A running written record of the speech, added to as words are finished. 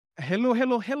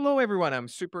Hello, everyone. I'm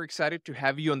super excited to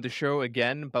have you on the show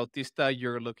again. Bautista,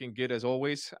 you're looking good as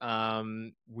always.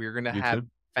 We're going to You have too.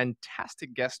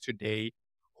 fantastic guest today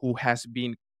who has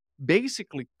been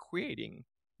basically creating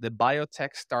the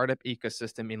biotech startup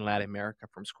ecosystem in Latin America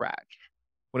from scratch.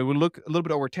 When we look a little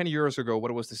bit over 10 years ago,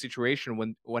 what was the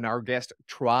situation when our guest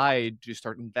tried to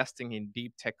start investing in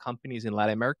deep tech companies in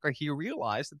Latin America? He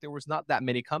realized that there was not that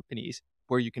many companies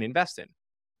where you can invest in.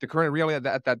 The current reality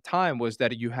at that time was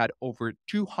that you had over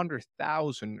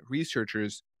 200,000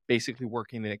 researchers basically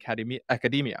working in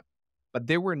academia, but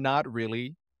they were not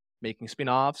really making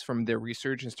spin-offs from their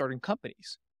research and starting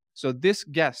companies. So this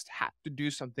guest had to do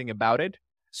something about it.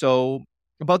 So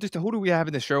about this, who do we have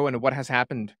in the show and what has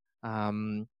happened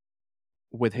um,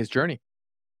 with his journey?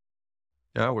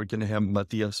 Yeah, we're gonna have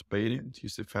Matías Peire.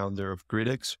 He's the founder of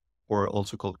GRIDX, or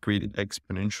also called GRIDX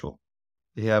Exponential.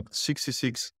 They have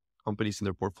 66 companies in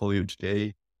their portfolio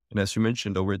today. And as you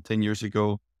mentioned, over 10 years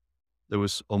ago, there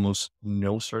was almost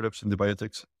no startups in the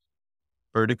biotech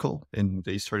vertical, and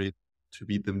they started to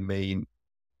be the main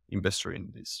investor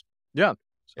in this. Yeah.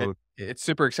 So It's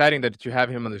super exciting that you have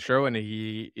him on the show, and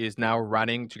he is now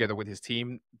running together with his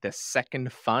team the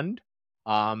second fund.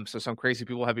 So some crazy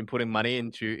people have been putting money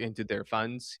into their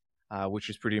funds,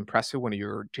 which is pretty impressive when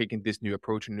you're taking this new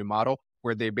approach and new model,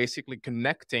 where they're basically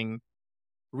connecting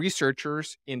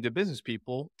researchers into business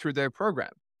people through their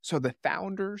program. So the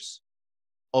founders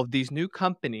of these new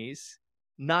companies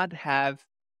not have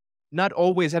not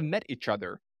always have met each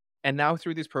other. And now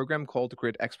through this program called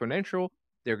Grid Exponential,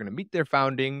 they're going to meet their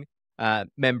founding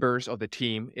members of the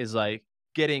team is like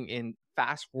getting in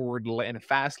fast forward and a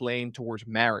fast lane towards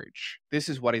marriage. This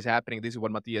is what is happening. This is what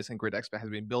Matthias and Grid Expo has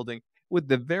been building with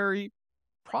the very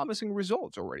promising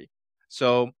results already.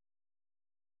 So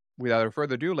without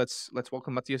further ado, let's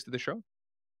welcome Matthias to the show.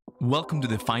 Welcome to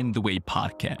the Find the Way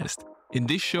podcast. In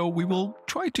this show, we will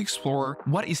try to explore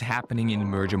what is happening in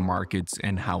emerging markets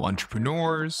and how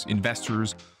entrepreneurs,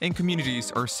 investors, and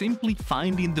communities are simply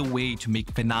finding the way to make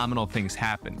phenomenal things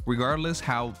happen, regardless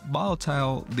how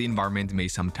volatile the environment may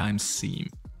sometimes seem.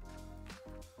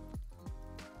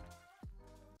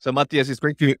 So Matthias, it's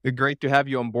great to have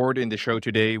you on board in the show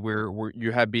today, where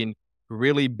you have been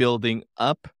really building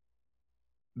up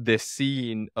the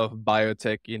scene of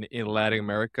biotech in Latin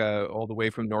America, all the way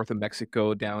from north of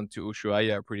Mexico down to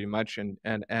Ushuaia, pretty much. And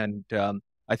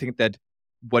I think that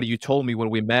what you told me when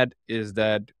we met is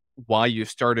that why you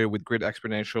started with Grid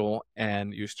Exponential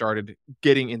and you started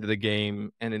getting into the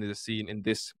game and into the scene in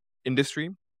this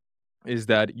industry is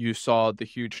that you saw the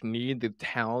huge need, the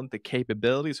talent, the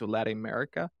capabilities of Latin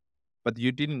America, but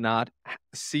you did not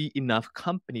see enough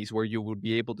companies where you would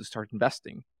be able to start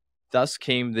investing. Thus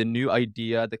came the new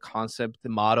idea, the concept, the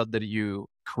model that you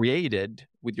created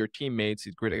with your teammates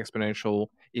at Grid Exponential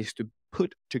is to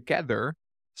put together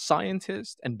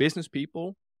scientists and business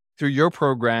people through your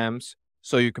programs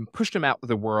so you can push them out to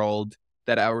the world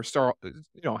that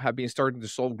have been starting to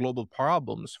solve global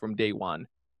problems from day one.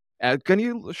 Can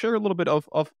you share a little bit of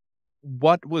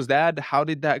what was that? How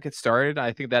did that get started?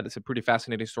 I think that is a pretty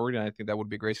fascinating story, and I think that would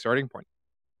be a great starting point.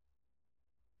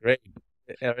 Great.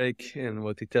 Eric and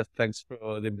Motita, thanks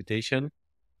for the invitation.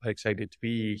 I'm excited to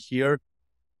be here.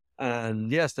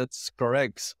 And yes, that's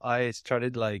correct. I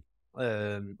started like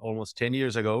almost 10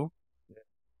 years ago,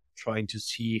 trying to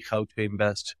see how to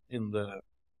invest in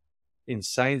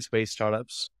science-based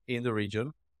startups in the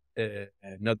region.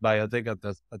 Not biotech at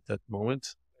that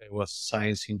moment. It was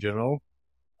science in general.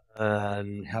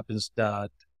 And happens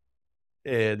that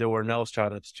there were no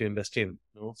startups to invest in.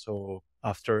 So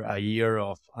after a year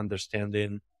of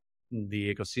understanding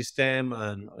the ecosystem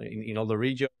and in all the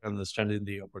region, understanding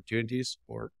the opportunities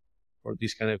for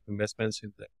these kind of investments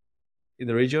in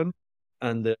the region,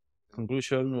 and the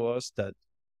conclusion was that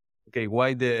okay,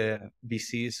 why the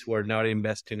VCs were not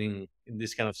investing in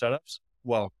these kind of startups?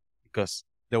 Well, because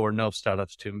there were no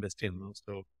startups to invest in.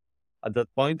 So at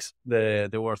that point, there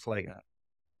was like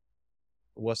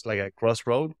a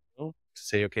crossroad, to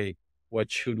say, okay,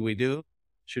 what should we do?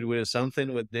 Should we do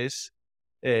something with this?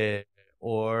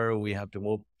 Or we have to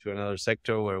move to another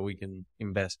sector where we can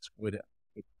invest with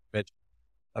better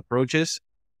approaches.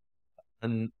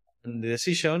 And, and the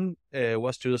decision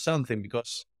was to do something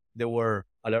because there were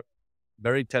a lot of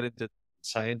very talented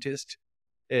scientists.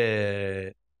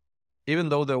 Uh, Even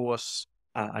though there was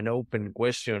an open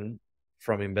question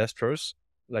from investors,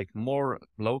 like more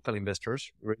local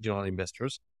investors, regional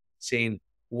investors, saying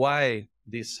why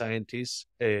these scientists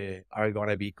are going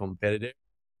to be competitive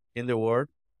in the world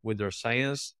with their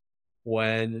science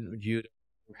when you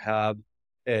have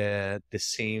the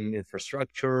same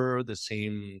infrastructure, the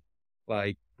same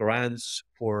like grants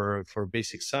for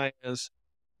basic science.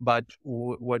 But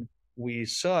what we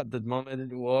saw at that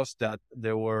moment was that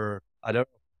there were a lot of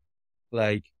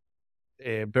like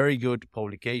very good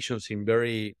publications in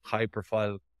very high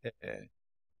profile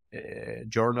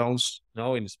journals,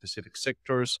 in specific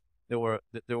sectors. There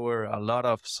were a lot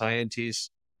of scientists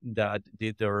that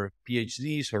did their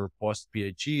PhDs or post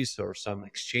PhDs or some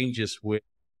exchanges with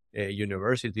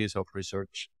universities of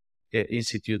research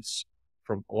institutes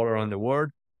from all around the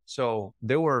world. So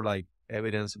there were like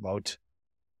evidence about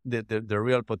the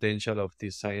real potential of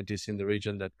these scientists in the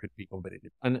region that could be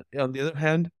competitive. And on the other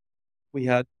hand, we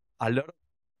had a lot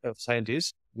of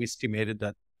scientists. We estimated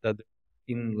that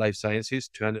in life sciences,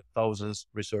 200,000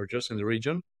 researchers in the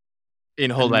region, In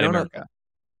whole and Latin none of America.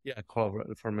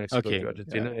 from Mexico Okay. to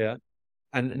Argentina, yeah,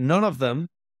 and none of them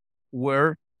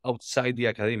were outside the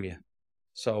academia.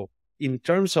 So in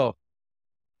terms of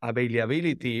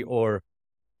availability or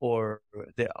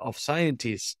of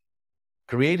scientists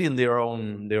creating their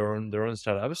own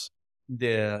startups,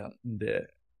 the the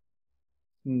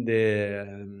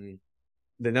the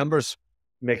the numbers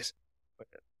makes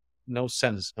no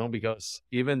sense, no, because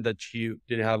even that you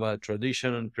didn't have a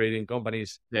tradition on creating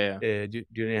companies, Yeah. you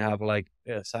didn't have like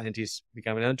scientists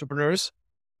becoming entrepreneurs.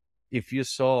 If you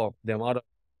saw the amount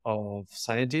of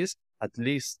scientists, at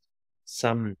least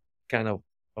some kind of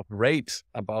rate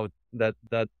about that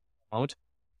amount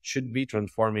should be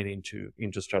transforming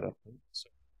into startup.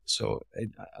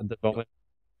 At the moment,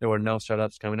 there were no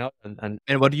startups coming out, and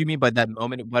And what do you mean by that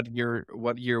moment?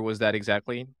 What year was that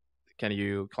exactly? Can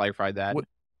you clarify that?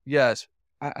 yes,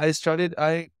 I started.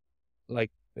 I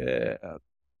like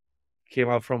came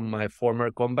out from my former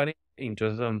company in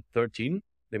 2013,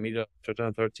 the middle of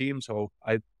 2013. So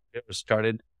I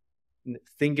started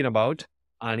thinking about,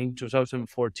 and in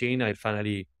 2014, I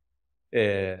finally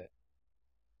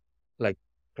like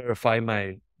clarify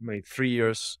my 3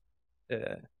 years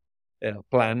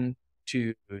plan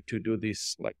to do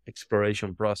this like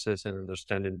exploration process and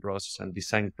understanding process and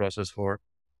design process for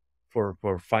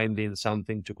finding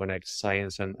something to connect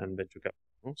science and venture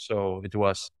capital. So it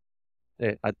was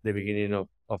at the beginning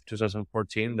of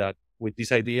 2014 that with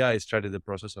this idea, I started the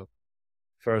process of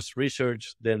first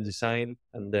research, then design,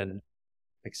 and then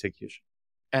execution.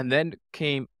 And then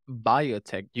came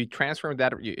biotech. You transformed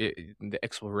that. The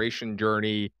exploration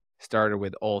journey started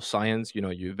with all science.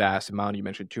 You vast amount. You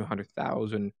mentioned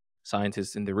 200,000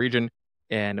 scientists in the region,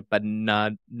 but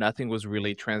nothing was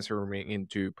really transforming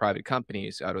into private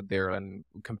companies out of there. And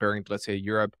comparing to, let's say,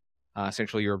 Europe,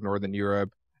 Central Europe, Northern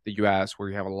Europe, the U.S., where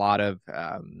you have a lot of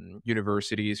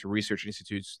universities, research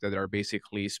institutes that are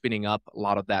basically spinning up a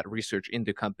lot of that research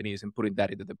into companies and putting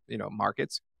that into the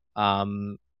markets.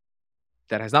 Um,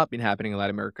 that has not been happening in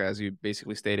Latin America, as you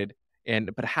basically stated.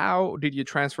 But how did you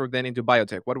transfer then into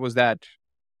biotech? What was that?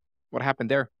 What happened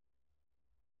there?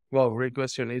 Well, great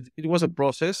question. It was a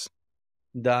process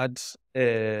that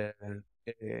it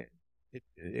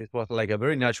was like a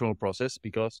very natural process,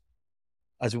 because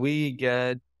as we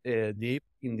get deep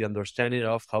in the understanding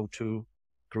of how to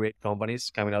create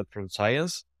companies coming out from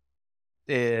science,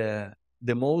 the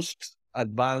most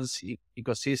advanced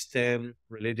ecosystem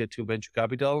related to venture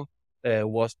capital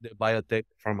was the biotech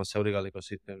pharmaceutical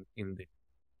ecosystem in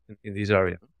this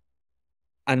area.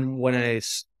 And when I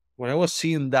was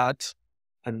seeing that,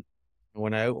 and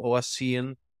when I was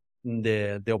seeing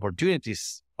the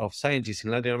opportunities of scientists in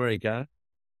Latin America,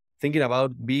 thinking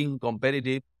about being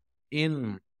competitive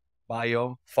in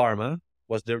biopharma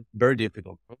was very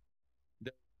difficult.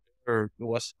 There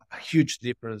was a huge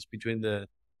difference between the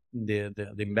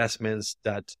investments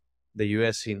that the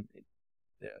U.S. in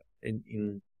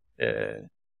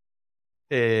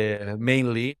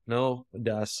mainly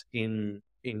does in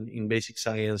basic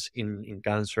science, in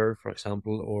cancer, for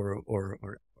example,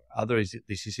 or other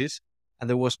diseases, and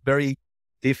it was very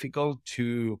difficult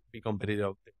to be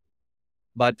competitive.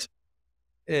 But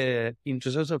in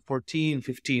 2014,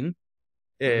 15,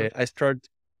 I started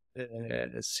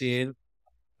seeing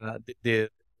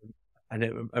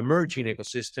an emerging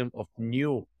ecosystem of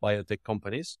new biotech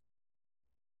companies,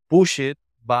 pushed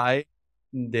by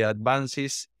the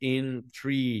advances in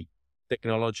three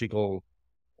technological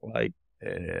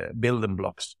building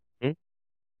blocks.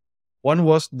 One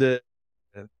was the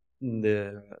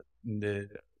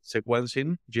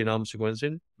sequencing, genome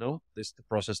sequencing. This is the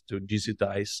process to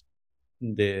digitize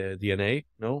the DNA,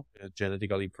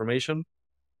 genetical information.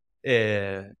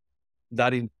 That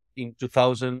in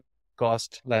 2000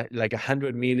 cost like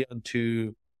 100 million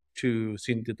to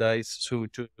synthesize, to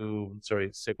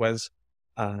sequence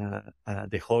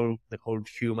the whole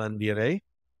human DNA.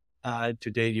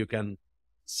 Today you can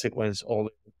sequence all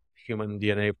human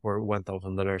DNA for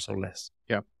 $1,000 or less.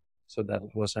 Yeah. So that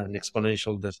was an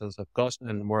exponential difference of cost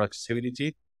and more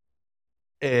accessibility.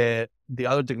 The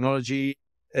other technology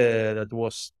that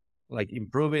was like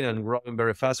improving and growing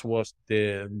very fast was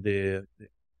the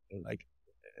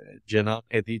genome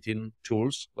editing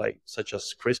tools, like such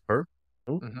as CRISPR.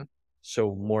 Mm-hmm.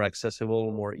 So more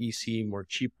accessible, more easy, more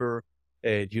cheaper.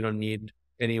 You don't need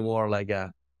anymore like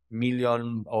 $1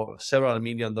 million or several $1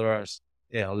 million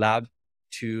lab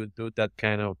to do that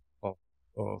kind of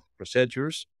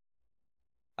procedures.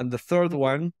 And the third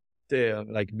one, the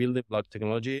like building block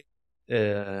technology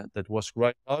that was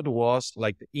right out was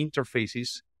like the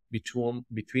interfaces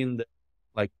between the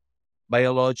like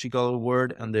biological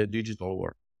world and the digital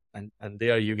world. And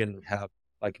there you can have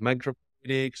like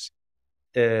microfluidics,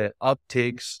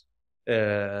 optics,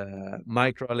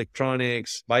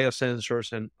 microelectronics,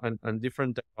 biosensors, and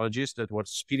different technologies that were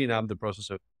speeding up the process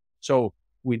of. So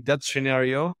with that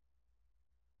scenario,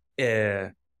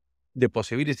 the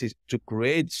possibilities to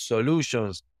create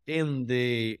solutions in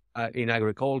in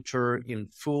agriculture, in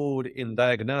food, in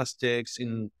diagnostics,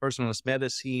 in personal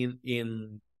medicine,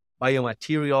 in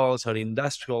biomaterials or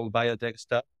industrial biotech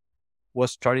stuff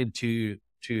was starting to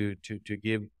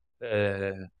give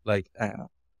like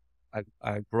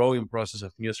a growing process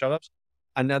of new startups.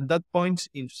 And at that point,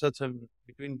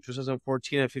 between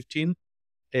 2014 and 15,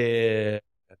 they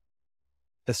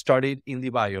started in the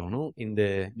bio, no, in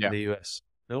the US,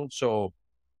 no. So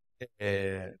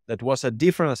that was a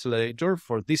different accelerator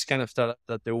for this kind of startup.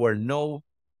 That there were no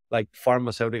like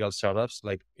pharmaceutical startups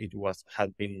like it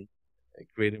had been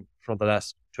created for the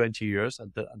last 20 years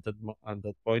at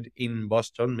that point in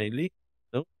Boston mainly,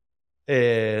 no.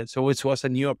 So it was a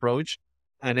new approach,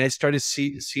 and I started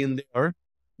seeing there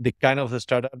the kind of the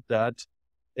startup that,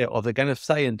 or the kind of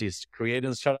scientists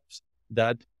creating startups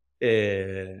that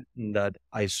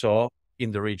I saw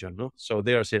in the region. No, so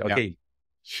they said, okay,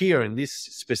 here in this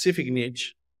specific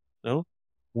niche, no,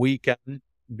 we can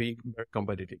be very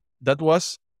competitive. That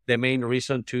was the main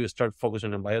reason to start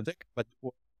focusing on biotech, but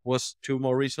was two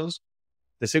more reasons.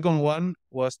 The second one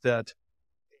was that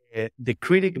the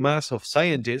critical mass of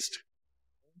scientists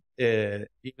in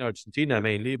Argentina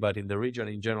mainly, but in the region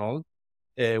in general,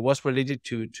 was related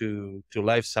to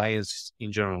life science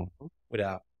in general, with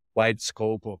a wide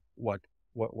scope of what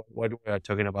we are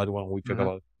talking about when we talk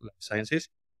about life sciences.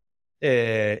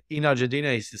 In Argentina,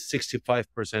 it's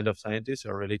 65% of scientists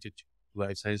are related to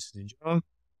life sciences in general,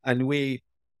 and we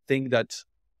think that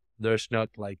there's not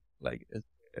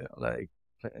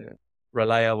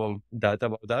reliable data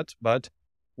about that, but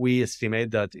we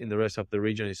estimate that in the rest of the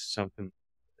region is something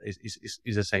is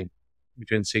the same.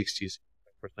 Between 60%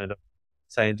 of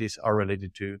scientists are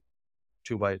related to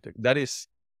biotech. That is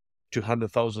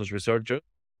 200,000 researchers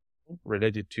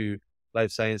related to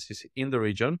life sciences in the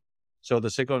region. So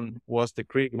the second was the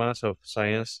critical mass of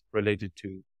science related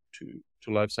to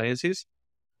life sciences.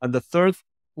 And the third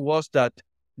was that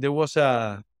there was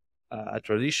a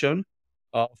tradition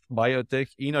of biotech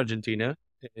in Argentina,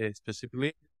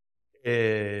 specifically.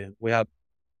 We have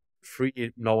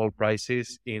 3 Nobel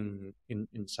Prizes in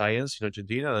science in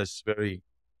Argentina. That's very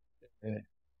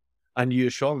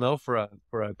unusual now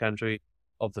for a country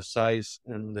of the size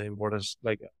and the importance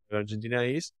like Argentina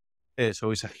is.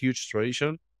 So it's a huge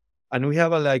tradition. And we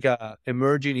have a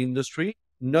emerging industry,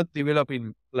 not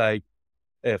developing like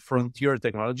frontier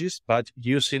technologies, but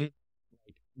using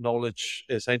knowledge,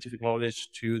 scientific knowledge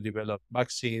to develop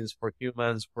vaccines for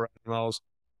humans, for animals,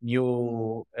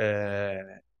 new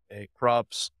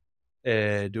crops,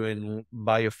 doing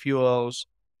biofuels,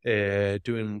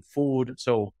 doing food.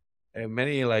 So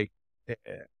many like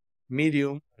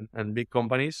medium and big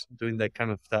companies doing that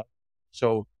kind of stuff.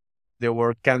 So there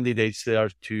were candidates there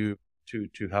to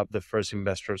have the first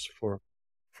investors for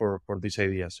this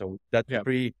idea. So that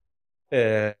 3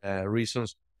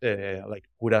 reasons like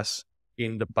put us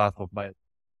in the path of biotech.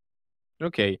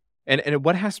 Okay. And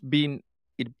what has been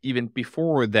even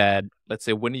before that, let's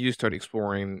say when you started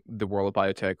exploring the world of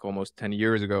biotech almost 10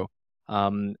 years ago,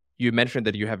 you mentioned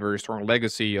that you have a very strong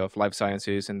legacy of life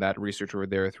sciences and that researcher,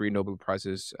 there are 3 Nobel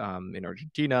Prizes in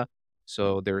Argentina.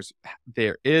 So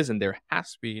there is and there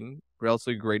has been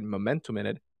relatively great momentum in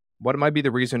it. What might be the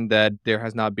reason that there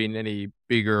has not been any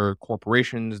bigger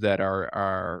corporations that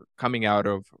are coming out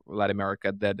of Latin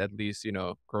America that at least,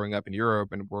 growing up in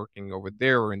Europe and working over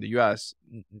there or in the US,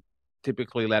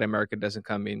 typically Latin America doesn't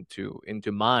come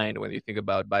into mind when you think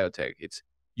about biotech. It's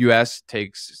US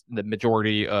takes the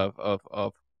majority of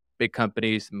big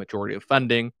companies, the majority of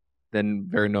funding. Then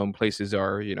very known places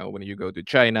are, when you go to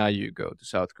China, you go to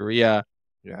South Korea,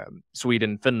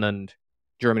 Sweden, Finland,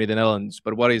 Germany, the Netherlands.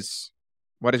 But what is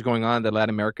what is going on that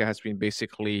Latin America has been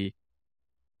basically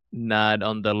not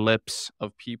on the lips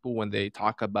of people when they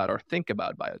talk about or think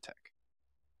about biotech?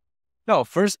 No,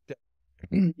 first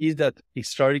is that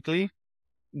historically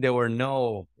there were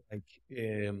no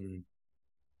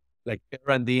like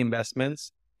R&D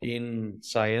investments in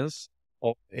science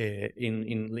of,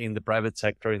 in the private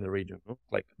sector in the region. No?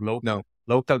 Like No.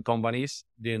 local companies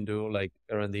didn't do like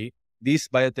R&D. These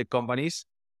biotech companies,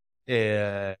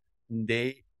 they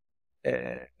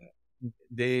uh,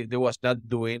 they was not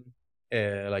doing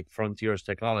like frontiers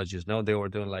technologies. No, they were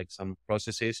doing like some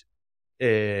processes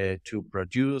to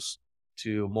produce,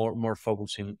 to more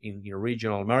focus in your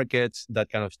regional markets, that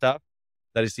kind of stuff.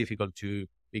 That is difficult to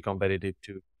be competitive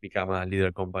to become a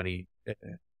leader company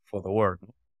for the world.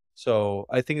 So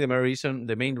I think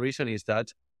the main reason is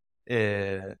that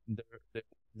there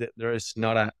is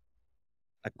not a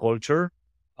culture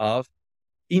of,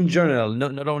 in general,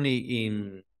 not only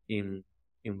in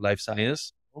life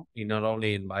science, not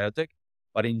only in biotech,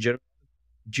 but in general,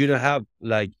 you don't have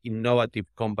like innovative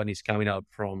companies coming out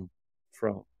from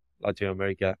Latin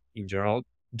America in general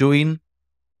doing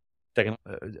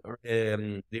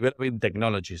developing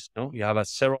technologies. No, you have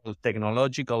several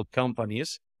technological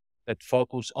companies that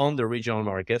focus on the regional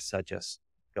markets, such as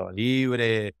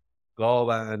Libre,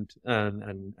 Globant,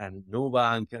 and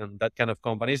Nubank, and that kind of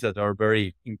companies that are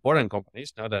very important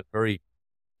companies. Now that very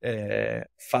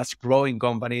fast growing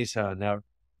companies and are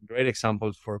great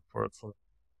examples for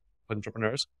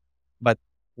entrepreneurs. But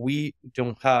we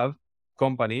don't have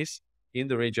companies in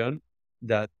the region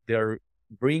that they're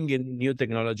bringing new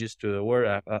technologies to the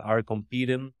world, are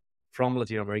competing from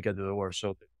Latin America to the world.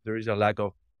 So there is a lack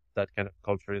of that kind of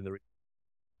culture in the region.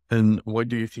 And why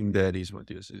do you think that is,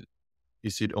 Matthias?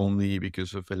 Is it only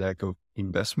because of a lack of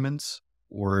investments,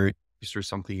 or is there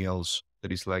something else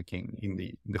that is lacking in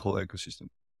the whole ecosystem?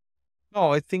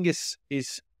 No, I think it's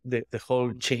the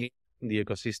whole chain in the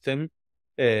ecosystem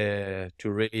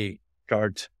to really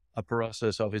start a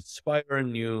process of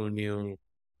inspiring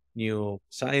new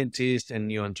scientists and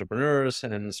new entrepreneurs,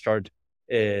 and start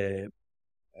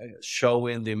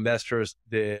showing the investors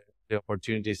the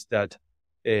opportunities that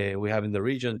we have in the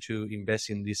region to invest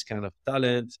in this kind of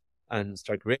talent and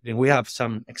start creating. We have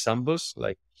some examples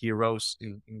like heroes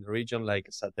in the region, like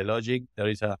Satellogic. There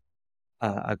is a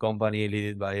company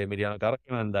led by Emiliano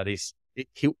Carmen, that is, it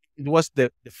was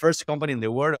the first company in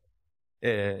the world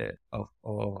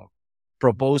of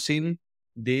proposing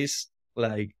this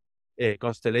like a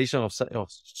constellation of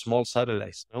small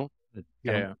satellites. No,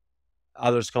 Yeah.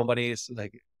 others companies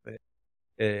like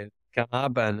come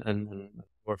up and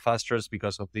were faster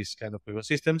because of these kind of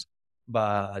ecosystems.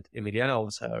 But Emiliano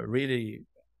was a really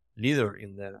leader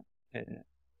in the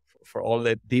for all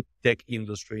the deep tech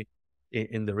industry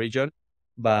in the region.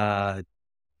 But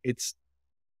it's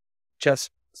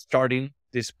just starting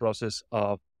this process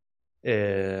of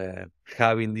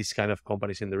having these kind of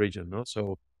companies in the region. No,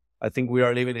 so I think we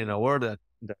are living in a world that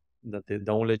the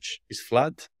knowledge is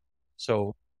flat.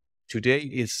 So today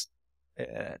is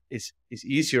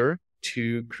easier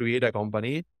to create a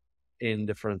company in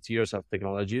the frontiers of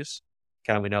technologies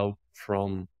coming out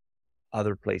from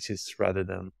other places rather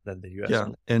than the US. Yeah.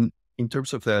 And in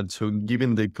terms of that, so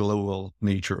given the global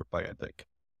nature of biotech,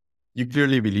 you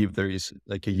clearly believe there is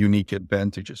like a unique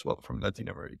advantage as well from Latin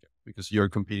America because you're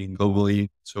competing globally.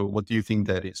 So what do you think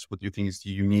that is? What do you think is the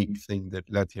unique thing that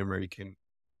Latin American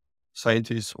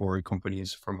scientists or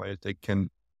companies from biotech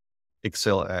can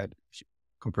excel at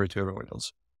compared to everyone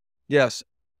else? Yes,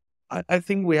 I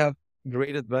think we have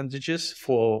great advantages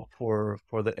for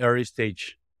the early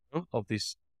stage, no, of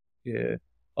these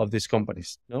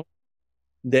companies. No,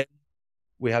 then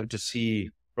we have to see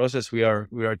process. We are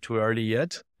too early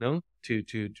yet, no, to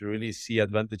really see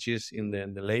advantages in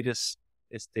the latest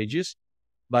stages.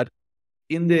 But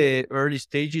in the early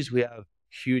stages, we have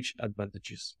huge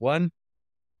advantages. One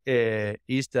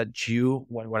is that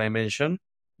what I mentioned,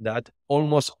 that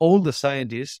almost all the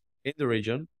scientists in the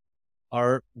region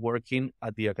are working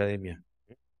at the academia.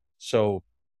 So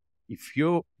if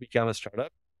you become a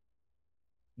startup,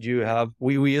 you have,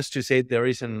 we used to say there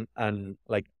is an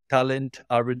like talent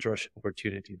arbitrage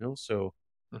opportunity, no? So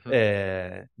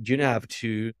you don't have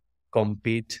to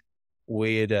compete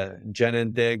with a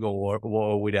Genentech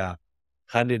or with a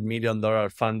 $100 million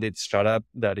funded startup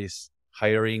that is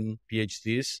hiring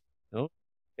PhDs, no,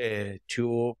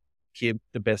 to keep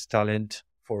the best talent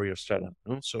for your startup.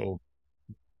 No? So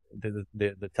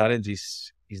the talent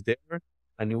is there,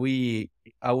 and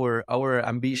our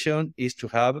ambition is to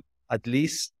have at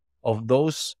least of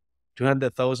those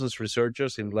 200,000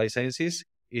 researchers in life sciences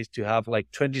is to have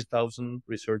like 20,000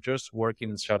 researchers working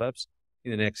in startups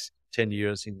in the next 10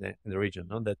 years in the region.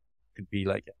 No? That could be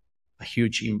like a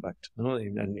huge impact, no?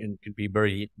 And could be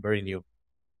very, very new.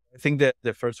 I think that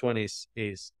the first one is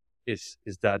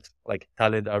that like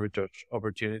talent arbitrage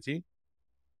opportunity.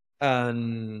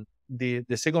 And the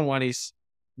second one is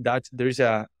that there is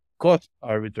a cost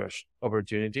arbitrage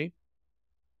opportunity.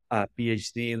 A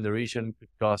PhD in the region could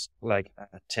cost like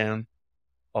a tenth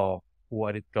of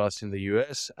what it costs in the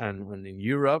US and in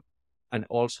Europe. And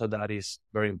also that is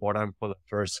very important for the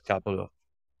first couple of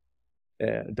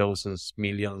dozens,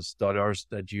 millions dollars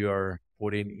that you are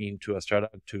putting into a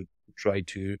startup to try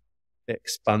to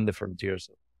expand the frontiers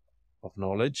of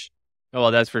knowledge. Oh,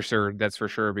 well, that's for sure. That's for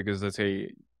sure. Because let's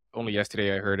say only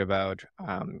yesterday I heard about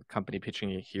company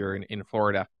pitching here in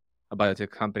Florida, a biotech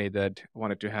company that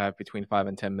wanted to have between 5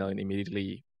 and 10 million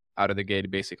immediately out of the gate,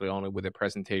 basically only with a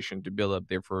presentation to build up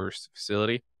their first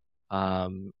facility.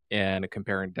 And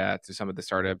comparing that to some of the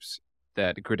startups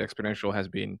that Grid Exponential has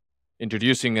been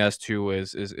introducing us to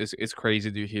is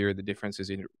crazy to hear the differences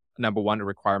in, number one, the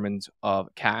requirements of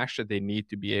cash that they need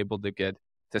to be able to get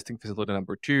testing facility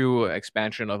number 2,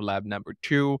 expansion of lab number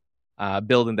 2,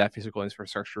 building that physical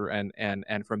infrastructure,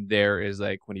 and from there is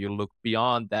like when you look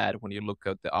beyond that, when you look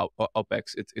at the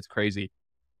OpEx, it's crazy.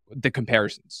 The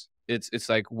comparisons, it's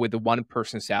like with the one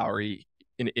person salary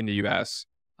in the US,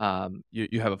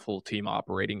 you have a full team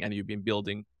operating, and you've been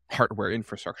building hardware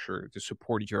infrastructure to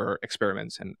support your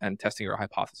experiments and testing your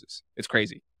hypothesis. It's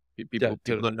crazy. People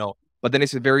don't know. But then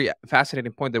it's a very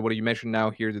fascinating point that what you mentioned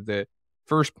now here, that the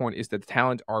first point is that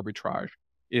talent arbitrage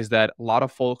is that a lot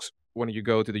of folks, when you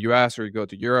go to the US or you go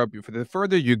to Europe, the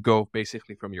further you go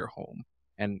basically from your home,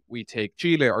 and we take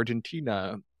Chile,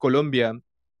 Argentina, Colombia,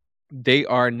 they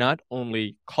are not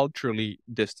only culturally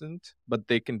distant, but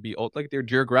they can be like they're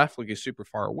geographically super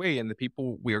far away. And the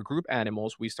people, we are group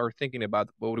animals. We start thinking about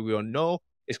what we don't know.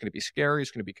 It's going to be scary.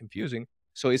 It's going to be confusing.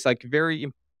 So it's like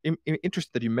very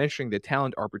interesting that you mentioning the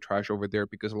talent arbitrage over there,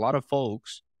 because a lot of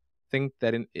folks think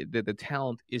that that the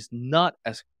talent is not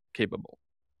as capable.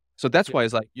 So that's why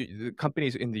it's like the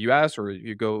companies in the US, or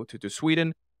you go to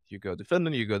Sweden, you go to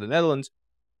Finland, you go to the Netherlands,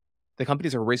 the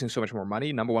companies are raising so much more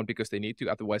money. Number one, because they need to,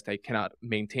 otherwise they cannot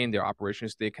maintain their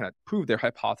operations. They cannot prove their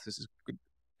hypothesis.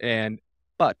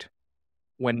 But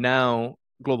when now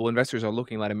global investors are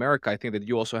looking at Latin America, I think that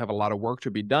you also have a lot of work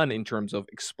to be done in terms of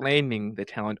explaining the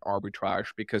talent arbitrage,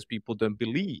 because people don't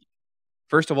believe.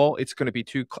 First of all, it's going to be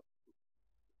too,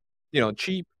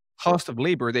 cheap cost of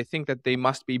labor. They think that they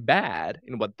must be bad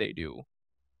in what they do.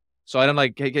 So I don't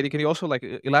like, can you also like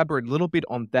elaborate a little bit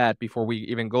on that before we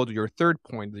even go to your third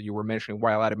point that you were mentioning,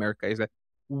 why Latin America is that?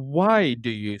 Why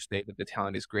do you say that the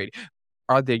talent is great?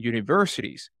 Are there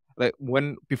universities? Like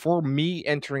before me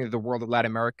entering the world of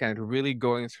Latin America and really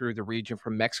going through the region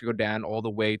from Mexico down all the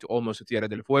way to almost Tierra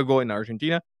del Fuego in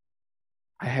Argentina,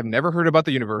 I have never heard about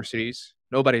the universities.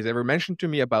 Nobody's ever mentioned to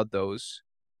me about those.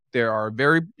 There are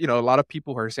very, a lot of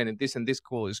people who are saying this and this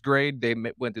school is great. They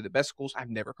went to the best schools. I've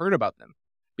never heard about them,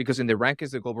 because in the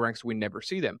rankings, the global ranks, we never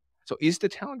see them. So is the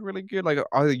talent really good? Like,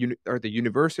 are the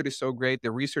universities so great?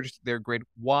 The research, they're great.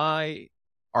 Why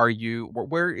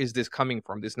where is this coming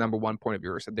from? This number one point of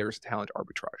yours, that there's talent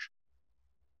arbitrage.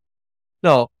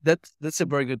 No, that's a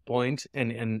very good point,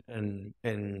 and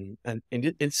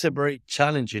it's a very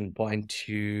challenging point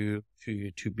to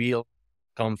build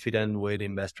confidence with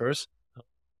investors.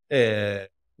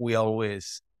 We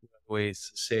always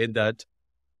say that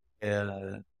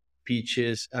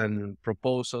pitches and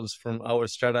proposals from our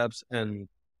startups and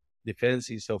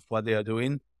defenses of what they are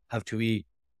doing have to be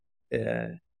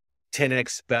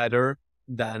 10x better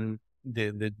than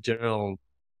the general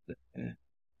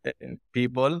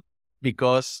people,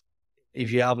 because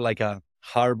if you have like a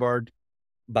Harvard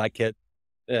bucket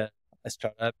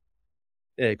startup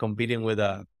competing with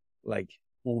a like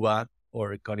UBA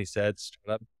or CONICET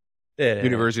startup,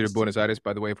 University of Buenos Aires,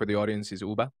 by the way, for the audience, is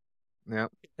UBA. Yeah.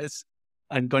 Yes.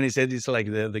 And CONICET is like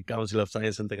the Council of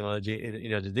Science and Technology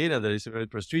in Argentina. That is very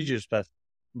prestigious,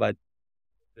 but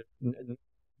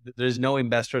there's no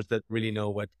investors that really know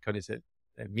what CONICET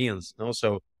means. No?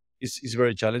 So it's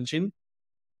very challenging.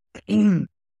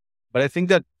 But I think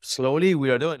that slowly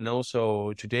we are doing. No?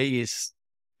 So today is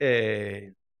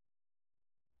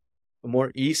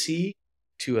more easy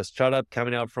to a startup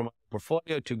coming out from a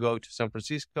portfolio to go to San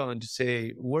Francisco and to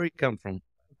say, where you come from?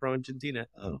 From Argentina.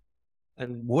 Oh.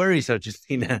 And where is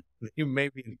Argentina? You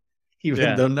maybe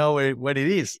even don't know where it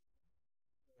is.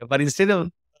 But instead of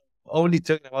only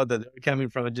talking about that they're coming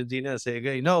from Argentina, say,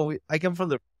 okay, no, I come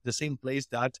from the same place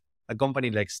that a company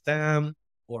like STEM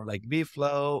or like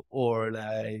BFlow or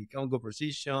like Congo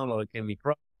Precision or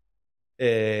Chemical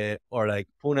or like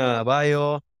Puna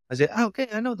Bio I said, okay,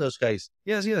 I know those guys.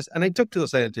 Yes, yes. And I talked to the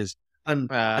scientists,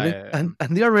 Yeah.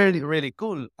 and they're really, really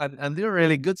cool, and they're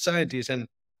really good scientists. And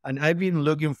I've been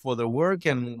looking for the work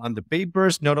and on the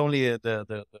papers, not only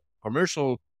the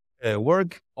commercial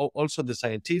work, also the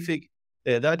scientific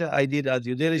data. I did a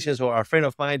due diligence, or a friend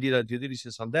of mine did a due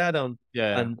diligence on that.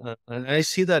 Yeah. And I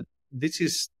see that this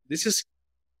is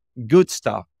good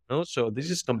stuff. No, so this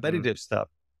is competitive stuff.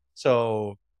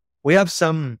 So we have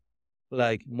some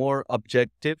like more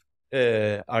objective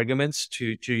arguments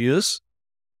to use,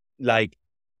 like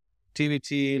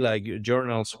activity, like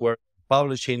journals were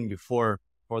publishing before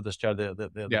the start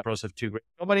the process to great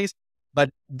companies.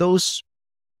 But those,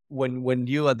 when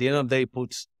you at the end of the day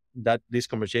put this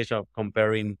conversation of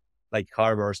comparing like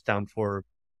Harvard, Stanford,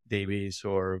 Davis,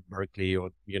 or Berkeley, or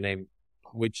you name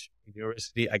which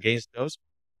university against those,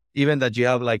 even that you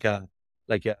have like a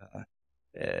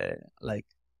like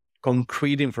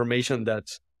concrete information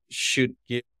that should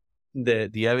give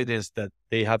the evidence that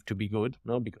they have to be good,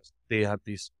 no, because they have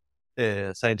these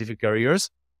scientific careers.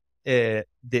 The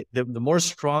more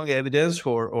strong evidence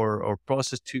or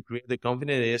process to create the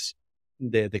confidence is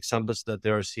the examples that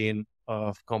they are seeing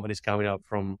of companies coming out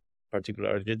from particular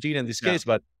Argentina in this case,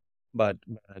 but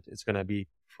it's going to be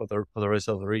for the rest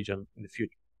of the region in the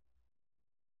future.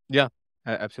 Yeah,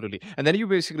 absolutely. And then you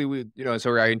basically,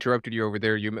 sorry, I interrupted you over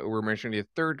there. You were mentioning the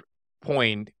third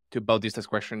point to Bautista's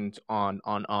questions on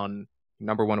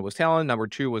number one was talent, number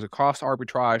two was a cost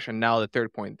arbitrage, and now the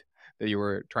third point that you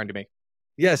were trying to make.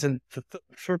 Yes, and the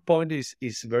third point is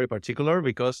very particular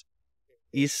because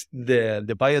it's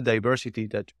the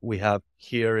biodiversity that we have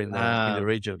here in the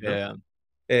region. Yeah.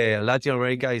 Latin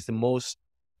America is the most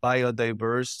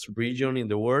biodiverse region in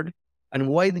the world. And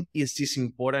why is this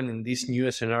important in this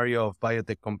new scenario of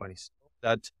biotech companies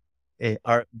that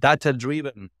are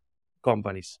data-driven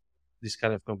companies? This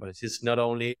kind of companies. It's not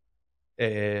only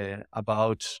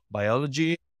about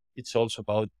biology; it's also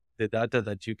about the data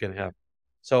that you can have.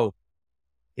 So,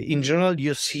 in general,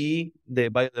 you see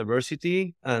the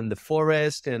biodiversity and the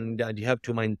forest, and that you have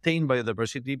to maintain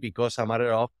biodiversity because a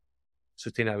matter of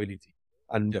sustainability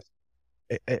and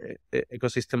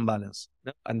ecosystem balance.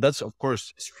 And that's, of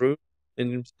course, is true,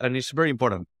 and it's very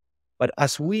important. But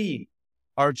as we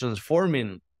are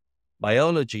transforming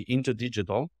biology into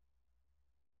digital,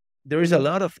 there is a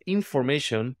lot of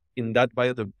information in that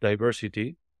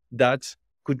biodiversity that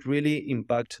could really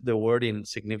impact the world in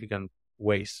significant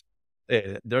ways.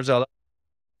 There's a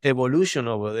evolution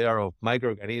over there of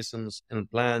microorganisms and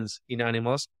plants in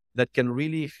animals that can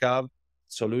really have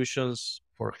solutions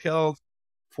for health,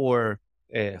 for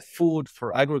food,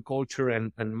 for agriculture,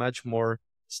 and much more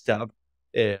stuff.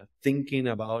 Thinking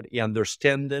about and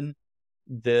understanding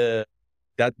that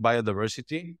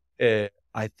biodiversity,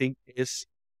 I think is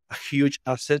a huge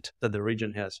asset that the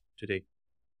region has today.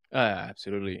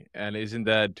 Absolutely. And isn't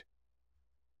that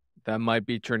might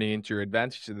be turning into your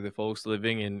advantage that the folks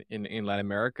living in Latin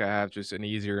America have just an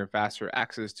easier and faster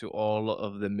access to all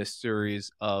of the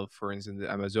mysteries of, for instance, the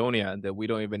Amazonia, that we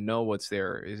don't even know what's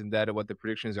there. Isn't that what the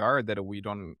predictions are? That we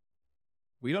don't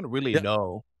really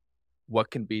know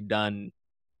what can be done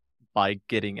by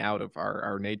getting out of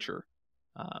our nature.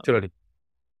 Totally.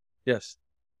 Yes.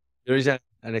 There is an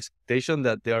expectation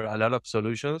that there are a lot of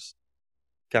solutions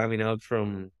coming out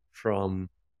from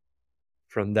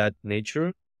that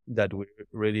nature that we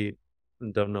really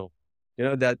don't know. You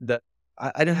know, that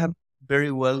I don't have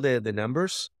very well the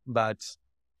numbers, but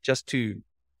just to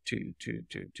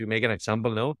make an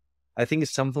example, no, I think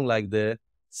it's something like the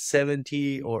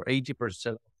 70 or 80%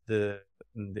 of the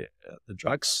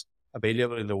drugs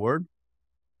available in the world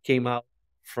came out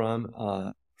from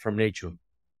nature,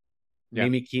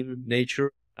 mimicking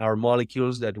nature, our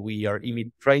molecules that we are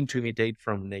trying to imitate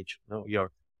from nature. No,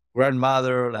 your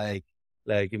grandmother, like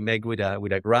make with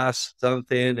a grass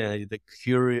something, the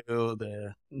curio,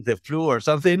 the flu or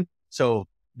something. So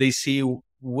they see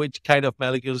which kind of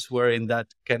molecules were in that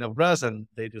kind of grass, and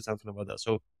they do something about that.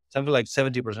 So something like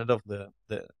 70% of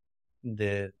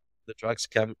the drugs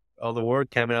all the work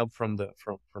coming out from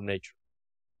nature,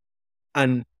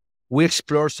 and we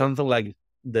explore something like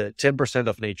the 10%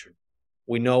 of nature.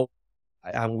 We know,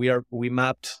 and we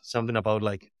mapped something about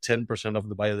like 10% of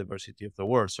the biodiversity of the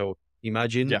world. So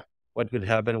imagine what could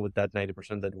happen with that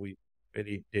 90% that we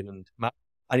really didn't map.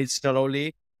 And it's not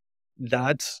only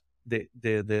that the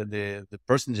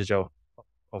percentage of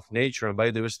nature and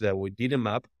biodiversity that we didn't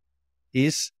map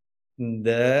is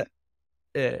the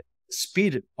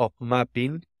speed of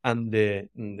mapping and the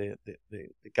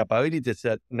capabilities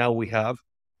that now we have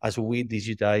as we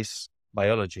digitize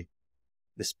biology.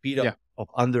 The speed of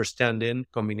understanding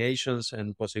combinations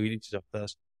and possibilities of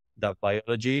that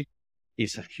biology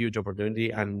is a huge opportunity,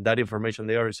 and that information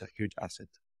there is a huge asset.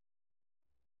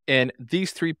 And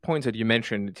these 3 points that you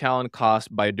mentioned, talent,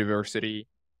 cost, biodiversity,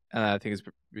 I think is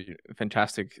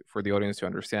fantastic for the audience to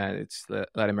understand. It's that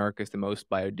Latin America is the most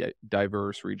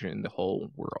biodiverse region in the whole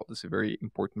world. It's a very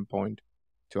important point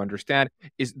to understand.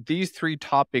 Is these 3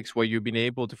 topics where you've been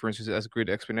able to, for instance, as Grid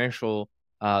Exponential,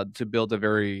 to build a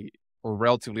very or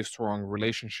relatively strong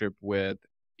relationship with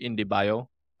IndieBio,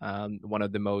 one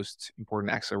of the most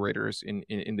important accelerators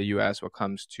in the US when it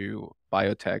comes to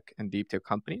biotech and deep tech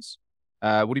companies?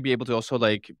 Would you be able to also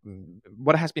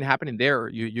what has been happening there?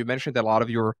 You mentioned that a lot of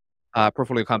your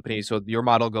portfolio companies, so your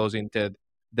model goes into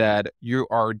that you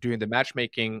are doing the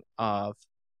matchmaking of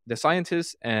the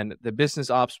scientists and the business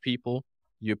ops people.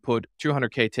 You put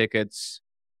 200K tickets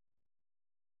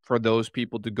for those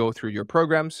people to go through your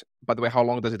programs. By the way, how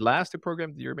long does it last, the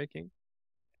program that you're making?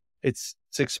 It's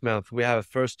 6 months. We have a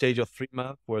first stage of 3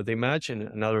 months where they match, and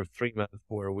another 3 months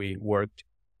where we worked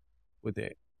with the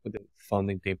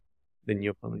founding team, the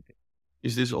new founding team.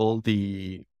 Is this all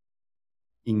the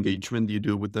engagement you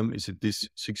do with them? Is it this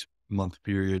 6-month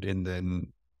period and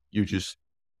then you just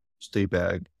stay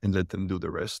back and let them do the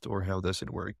rest, or how does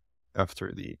it work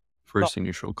after the first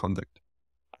initial contact?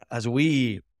 As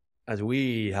we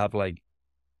have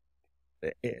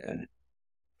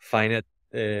finite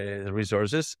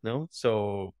resources, no,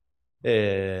 so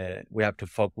we have to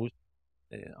focus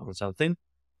on something.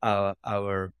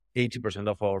 Our 80%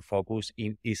 of our focus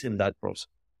is in that process.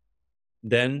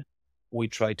 Then we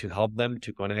try to help them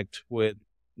to connect with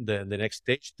the next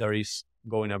stage. There is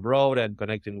going abroad and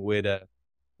connecting with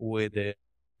the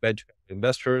venture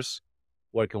investors,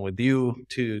 working with you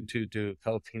to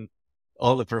helping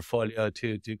all the portfolio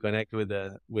to connect with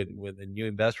the new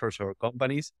investors or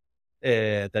companies.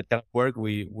 That kind of work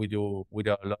we do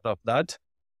a lot of that,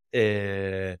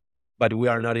 but we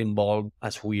are not involved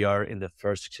as we are in the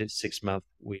first 6 months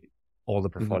with all the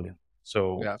portfolio.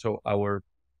 So our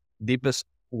deepest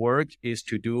work is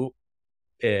to do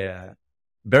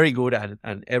very good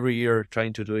and every year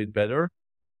trying to do it better,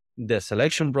 the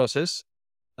selection process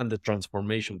and the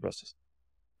transformation process.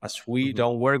 As we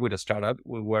don't work with a startup,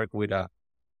 we work with a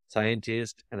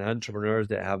scientist and entrepreneurs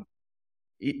that have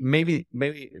maybe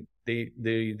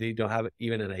they don't have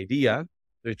even an idea,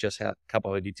 they just have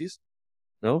capabilities.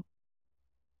 No,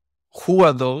 who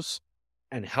are those,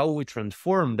 and how we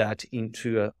transform that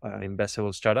into an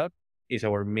investable startup is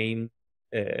our main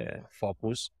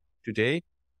focus today.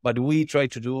 But we try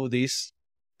to do this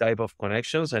type of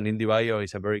connections, and IndieBio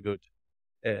is a very good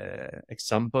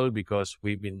example because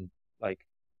we've been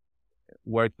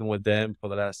working with them for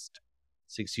the last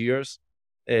 6 years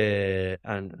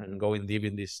and going deep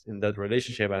in that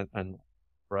relationship. And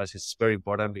for us, it's very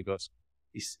important because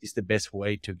it's the best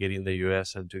way to get in the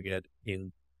US and to get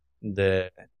in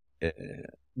the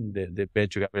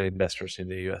venture capital investors in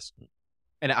the US.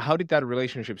 And how did that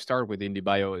relationship start with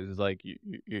IndieBio? Is like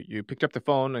you picked up the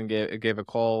phone and gave a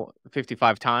call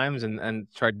 55 times and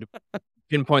tried to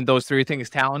pinpoint those 3 things: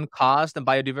 talent, cost, and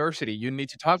biodiversity. You need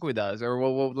to talk with us, or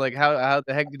how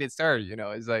the heck did it start?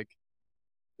 It's like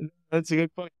that's a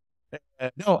good point.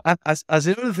 No, as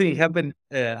everything happened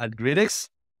at GRIDX,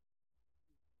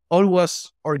 all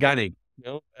was organic.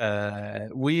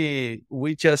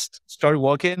 We just started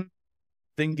walking,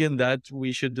 thinking that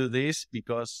we should do this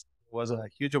because it was a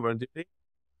huge opportunity,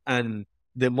 and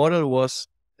the model was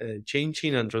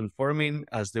changing and transforming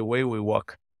as the way we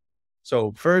walk.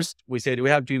 So first, we said we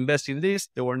have to invest in this.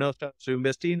 There were no startups to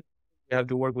invest in. We have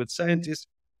to work with scientists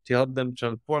to help them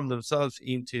transform themselves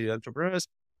into entrepreneurs.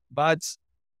 But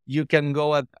you can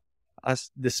go at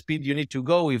the speed you need to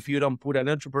go if you don't put a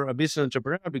business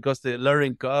entrepreneur, because the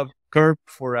learning curve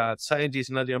for a scientist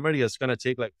in Latin America is going to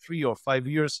take 3 or 5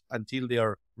 years until they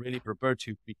are really prepared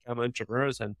to become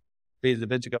entrepreneurs and face the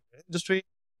venture capital industry.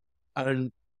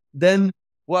 And then,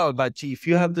 but if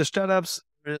you have the startups,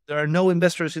 there are no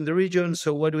investors in the region.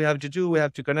 So what do we have to do? We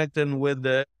have to connect them with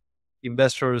the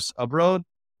investors abroad.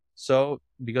 So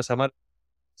because I'm at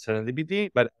serendipity,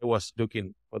 but I was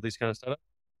looking for this kind of startup,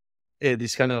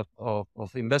 this kind of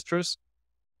investors.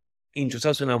 In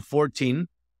 2014,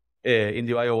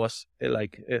 IndieBio was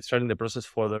starting the process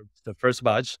for the first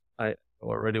batch. I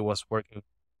already was working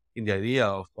in the idea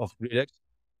of GRIDX.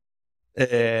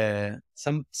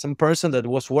 Some person that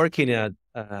was working at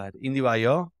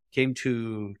IndieBio came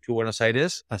to Buenos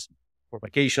Aires for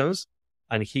vacations,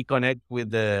 and he connected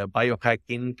with the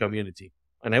biohacking community.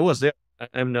 And I was there.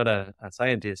 I'm not a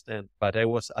scientist, but I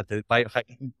was at the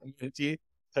biohacking community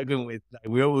talking with,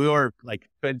 we were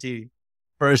 20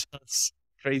 persons,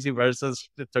 crazy persons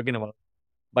talking about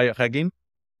biohacking.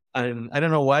 And I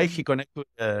don't know why he connected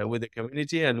with the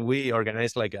community, and we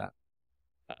organized like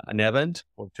an event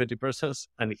for 20 persons,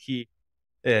 and he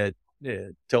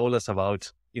told us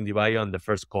about IndieBio and the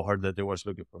first cohort that they was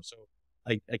looking for. So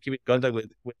I keep in contact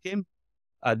with him.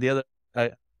 The other,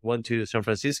 I went to San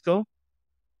Francisco,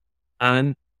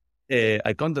 and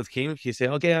I contacted him. He said,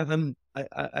 "Okay,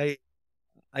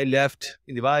 I left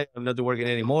IndieBio. I'm not working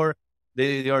anymore.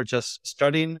 They are just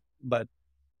starting, but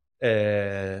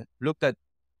looked at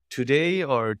today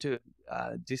or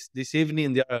this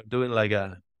evening they are doing like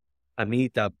a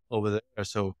meetup over there.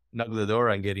 So knock the door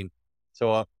and get in."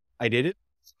 So I did it.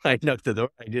 I knocked the door.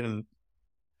 I didn't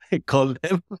call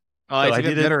them. Oh, So it's I even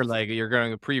did it. better. Like you're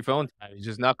going pre-phone time. You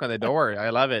just knock on the door. I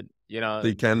love it.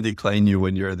 They can decline you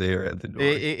when you're there at the door.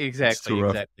 It's too exactly,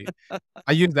 rough. exactly.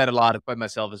 I use that a lot by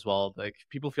myself as well. Like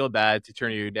people feel bad to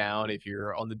turn you down if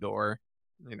you're on the door.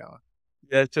 Yeah,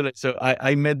 actually. So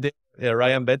I met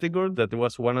Ryan Bettigur, that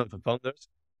was one of the founders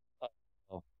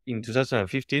in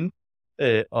 2015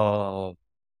 of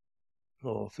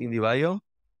IndieBio,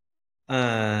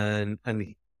 and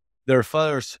their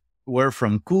fathers were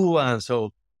from Cuba, and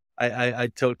so I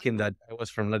told him that I was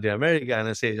from Latin America, and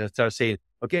I started saying,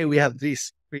 okay, we have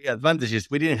these three advantages.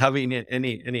 We didn't have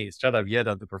any startup yet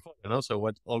at the portfolio, so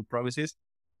what all promises.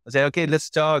 I said, okay, let's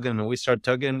talk, and we start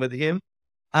talking with him,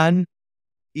 and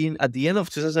at the end of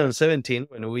 2017,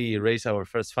 when we raised our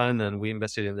first fund and we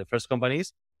invested in the first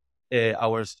companies,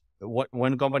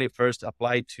 one company first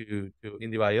applied to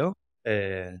IndieBio,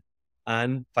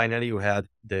 and finally we had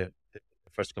the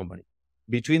first company.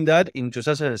 Between that, in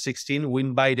 2016, we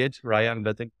invited Ryan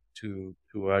Betek to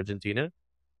Argentina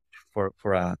for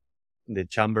the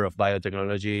Chamber of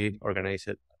Biotechnology organized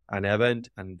an event,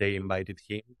 and they invited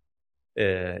him,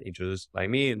 introduced by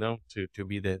me, to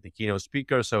be the keynote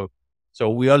speaker. So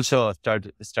we also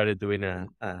started doing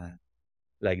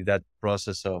like that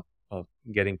process of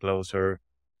getting closer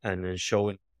and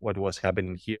showing what was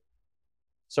happening here.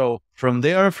 So from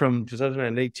there, from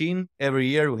 2018, every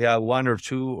year we have 1 or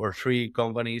 2 or 3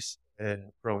 companies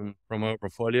from our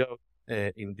portfolio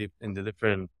in the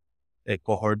different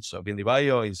cohorts of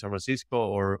IndieBio in San Francisco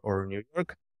or New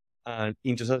York. And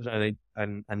in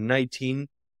 2019,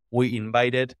 we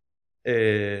invited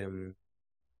Arvind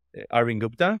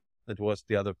Gupta, that was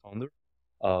the other founder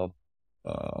of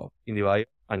IndieBio,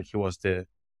 and he was the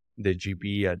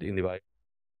GP at IndieBio.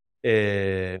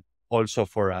 Also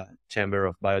for a Chamber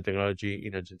of Biotechnology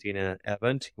in Argentina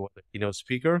event. He was a keynote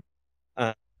speaker.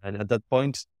 And at that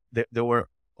point, there were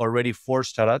already 4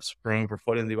 startups from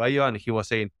portfolio IndieBio, and he was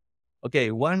saying, okay,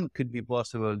 1 could be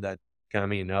possible that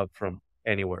coming out from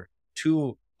anywhere.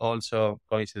 2, also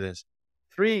coincidence.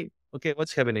 3, okay,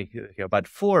 what's happening here? But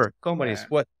 4 companies,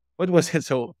 what was it?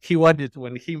 So he wanted,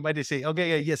 when he invited, say,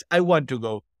 okay, yes, I want to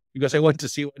go because I want to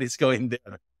see what is going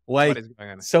there. Why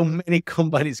so many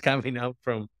companies coming out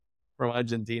from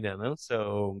Argentina, no?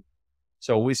 So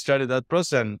we started that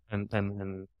process,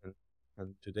 and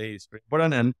today is very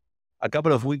important. And a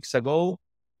couple of weeks ago,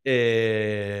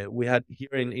 we had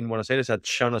here in Buenos Aires at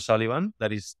Sean O'Sullivan,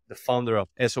 that is the founder of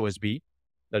SOSB,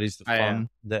 that is the fund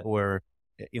that were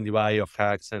IndieBio,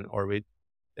 Hacks, and Orbit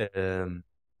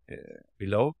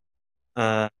below.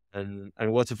 And it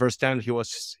was the first time he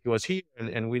was here,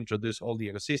 and we introduced all the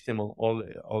ecosystem,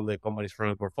 all the companies from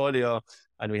the portfolio,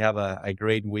 and we have a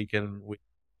great weekend with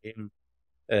him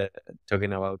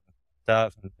talking about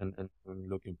stuff and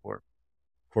looking for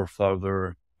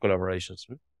further collaborations.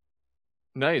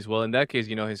 Nice. Well, in that case,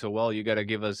 he said, well, you got to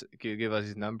give us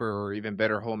his number, or even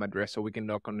better, home address, so we can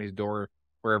knock on his door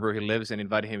wherever he lives and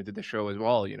invite him to the show as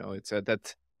well. It's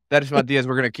that is Matias.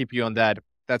 We're going to keep you on that.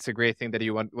 That's a great thing that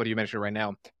you want, what you mentioned right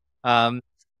now.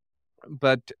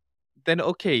 But then,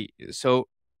 okay, so,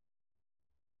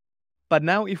 but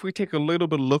now if we take a little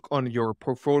bit look on your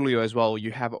portfolio as well,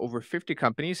 you have over 50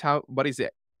 companies. What is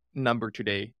the number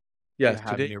today? Yes,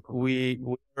 today we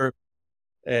were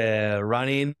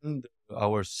running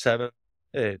our 7th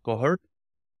cohort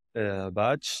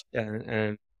batch,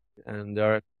 and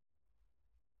there are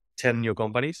 10 new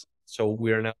companies. So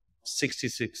we are now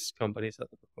 66 companies at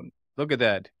the portfolio. Look at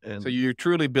that. So you're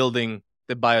truly building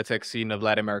the biotech scene of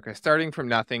Latin America. Starting from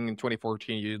nothing in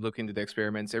 2014, you look into the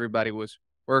experiments. Everybody was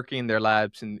working in their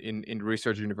labs in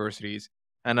research universities.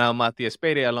 And now Matías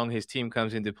Peire, along his team,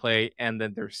 comes into play. And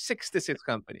then there's 66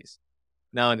 companies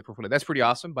now in the portfolio. That's pretty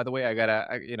awesome. By the way,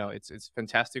 it's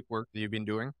fantastic work that you've been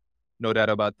doing. No doubt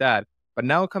about that. But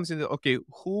now it comes into, okay,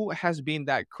 who has been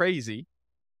that crazy,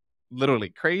 literally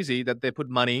crazy, that they put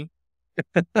money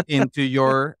into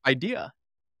your idea?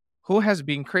 Who has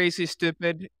been crazy,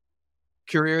 stupid,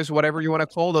 curious, whatever you want to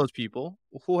call those people,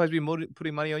 who has been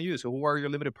putting money on you? So who are your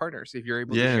limited partners, if you're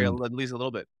able to share Yeah, at least a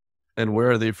little bit? and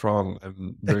where are they from?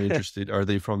 I'm very interested. Are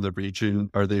they from the region?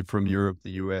 Are they from Europe,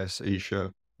 the US,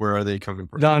 Asia? Where are they coming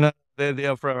from? No, they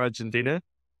are from Argentina.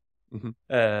 Mhm.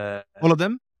 All of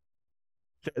them?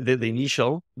 The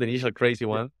initial crazy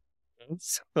one.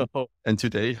 So And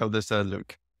today, how does that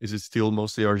look? Is it still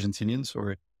mostly Argentinians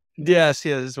or? yes,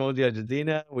 it's mostly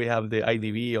Argentina. We have the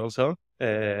IDB also.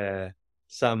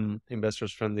 Some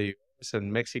investors from the US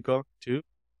and Mexico too,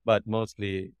 but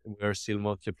mostly we're still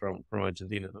mostly from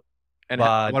Argentina. No? And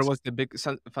But what was the big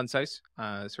fund size?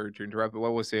 Sorry to interrupt, but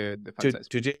what was the fund size?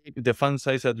 today, the fund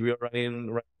size that we are running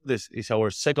right now, this is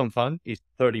our second fund, is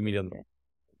 $30 million.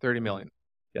 30 million.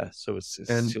 Yeah, so it's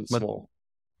And still small.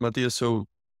 Matías, so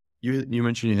you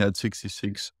mentioned you had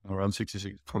around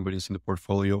 66 companies in the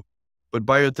portfolio, but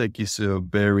biotech is a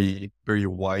very, very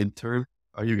wide term.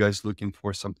 Are you guys looking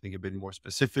for something a bit more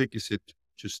specific? Is it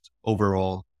just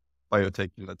overall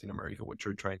biotech in Latin America, what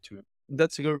you're trying to?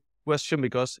 That's a good question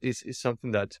because it's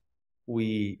something that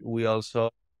we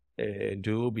also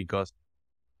do because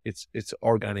it's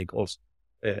organic also.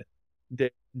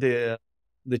 The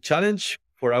the challenge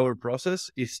for our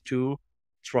process is to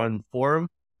transform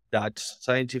that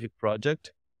scientific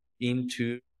project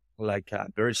into like a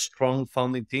very strong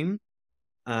founding team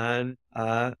and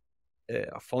a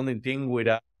founding team with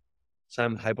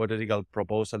some hypothetical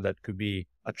proposal that could be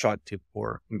attractive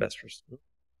for investors.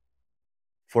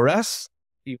 For us,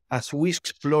 as we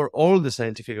explore all the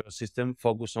scientific ecosystem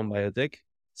focused on biotech,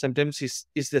 sometimes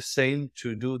it's the same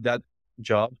to do that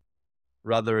job,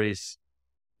 rather is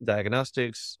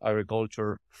diagnostics,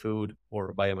 agriculture, food,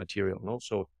 or biomaterial. No?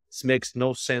 So it makes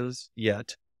no sense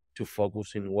yet to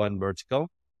focus in one vertical.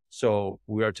 So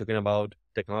we are talking about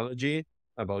technology,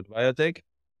 about biotech,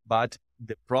 but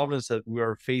the problems that we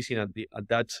are facing at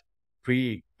that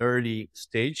pre-early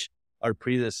stage are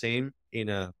pretty the same in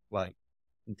a like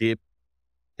deep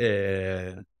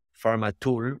pharma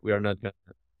tool. We are not going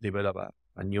to develop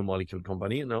a new molecule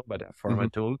company, no, but a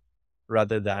pharma tool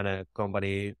rather than a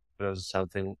company that does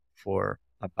something for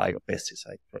a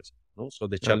biopesticide, for example. No? So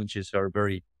the challenges are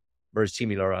very, very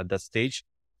similar at that stage.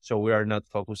 So we are not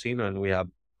focusing, and we have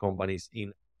companies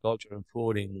in culture and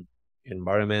food, in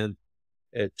environment,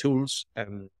 tools,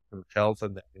 and health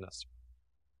and diagnostics.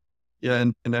 Yeah,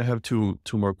 and I have two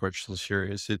more questions here.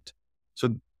 Is it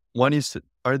so? One is,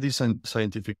 are these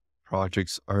scientific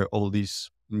projects, are all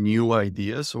these new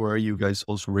ideas, or are you guys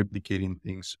also replicating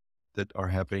things that are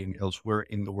happening elsewhere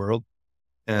in the world?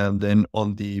 And then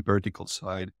on the vertical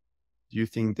side, do you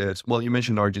think that, well, you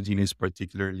mentioned Argentina is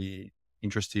particularly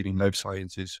interested in life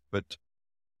sciences, but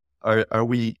are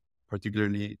we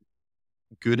particularly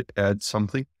good at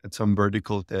something, at some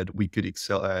vertical that we could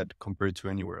excel at compared to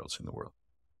anywhere else in the world?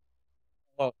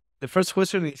 Well, the first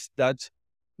question is that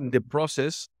the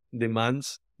process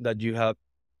demands that you have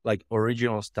like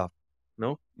original stuff,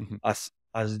 no? As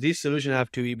this solution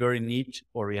have to be very niche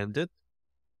oriented.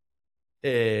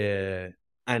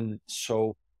 And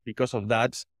so because of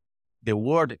that, the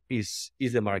word is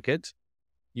the market.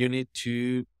 You need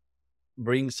to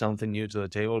bring something new to the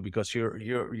table because you're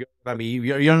not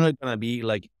gonna be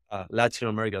like a Latin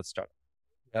American startup.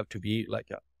 You have to be like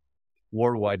a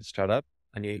worldwide startup,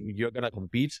 and you're gonna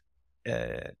compete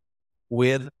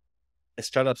with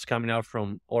startups coming out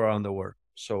from all around the world.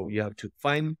 So you have to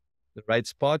find the right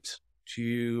spot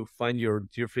to find your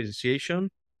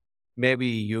differentiation. Maybe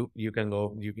you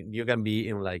can be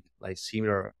in like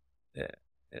similar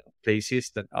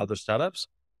places than other startups,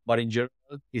 but in general,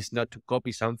 it's not to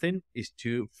copy something; it's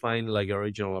to find like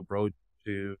original approach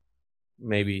to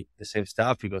maybe the same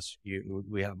stuff because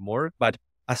we have more. But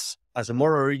as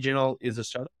more original is the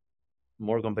startup,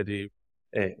 more competitive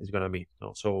it's gonna be.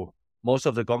 No? So most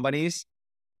of the companies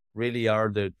really are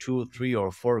the 2, 3,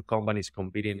 or 4 companies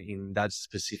competing in that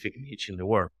specific niche in the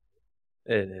world.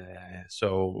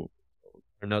 So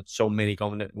there are not so many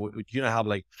companies. You don't have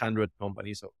like 100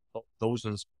 companies or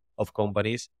thousands of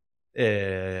companies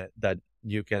that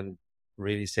you can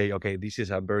really say, okay, this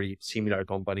is a very similar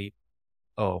company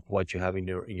of what you have in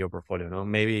your portfolio. No?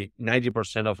 Maybe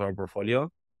 90% of our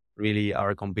portfolio really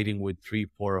are competing with 3,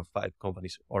 4, or 5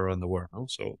 companies all around the world. No?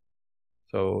 So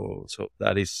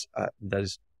that is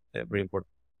very important.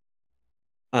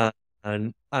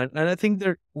 And I think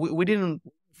there we didn't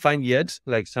find yet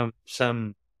like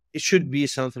some it should be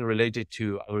something related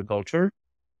to agriculture,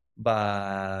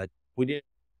 but we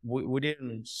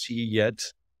didn't see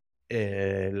yet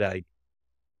like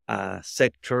a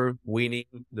sector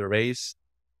winning the race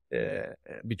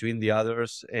between the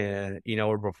others in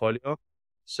our portfolio.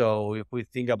 So if we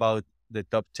think about the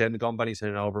top 10 companies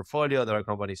in our portfolio. There are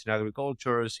companies in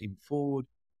agriculture, in food,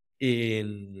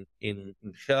 in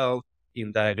health,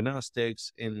 in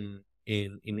diagnostics, in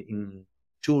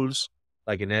tools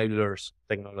like enablers,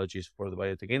 technologies for the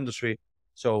biotech industry.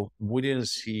 So we didn't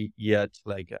see yet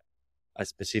like a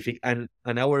specific, and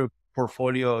our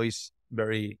portfolio is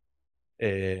very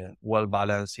well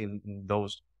balanced in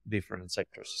those different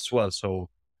sectors as well. So,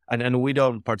 and we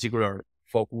don't particular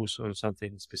focus on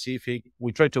something specific.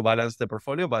 We try to balance the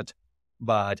portfolio,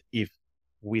 but if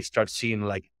we start seeing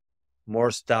like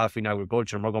more stuff in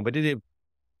agriculture, more competitive,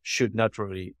 should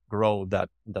naturally grow that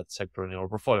sector in our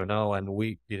portfolio now, and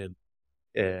we didn't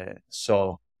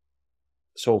so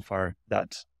far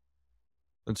that.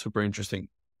 That's super interesting.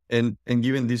 And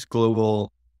given this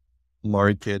global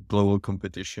market, global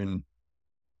competition,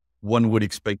 one would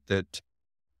expect that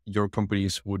your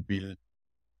companies would be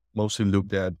mostly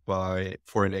looked at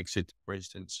for an exit, for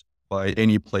instance, by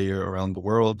any player around the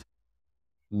world.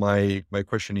 My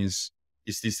question is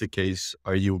this the case?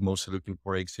 Are you mostly looking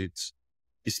for exits?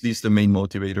 Is this the main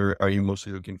motivator? Are you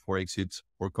mostly looking for exits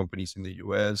for companies in the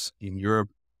US, in Europe,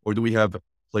 or do we have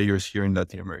players here in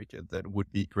Latin America that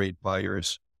would be great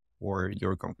buyers for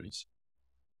your companies?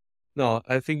 No,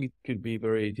 I think it could be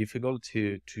very difficult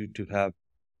to have.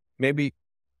 Maybe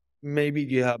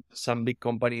you have some big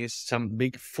companies, some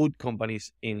big food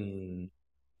companies in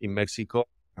Mexico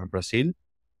and Brazil,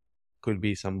 could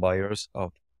be some buyers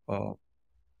of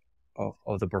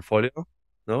the portfolio,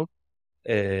 no?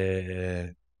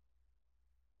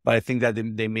 But I think that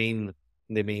the main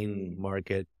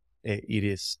market it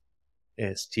is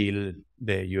still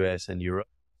the US and Europe.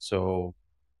 So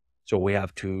we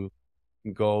have to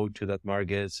go to that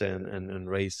markets and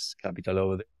raise capital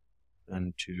over there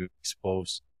and to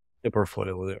expose the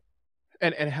portfolio over there.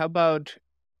 And how about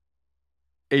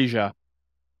Asia?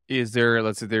 Is there,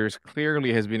 let's say, there's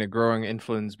clearly has been a growing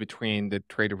influence between the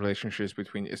trade relationships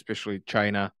between especially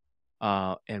China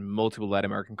and multiple Latin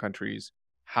American countries.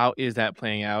 How is that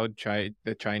playing out?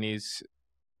 The Chinese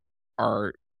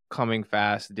are coming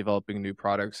fast, developing new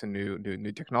products and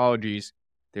new technologies.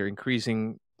 They're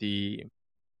increasing the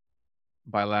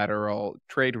bilateral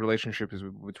trade relationships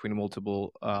between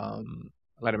multiple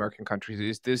Latin American countries.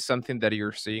 Is this something that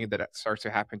you're seeing that starts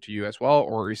to happen to you as well,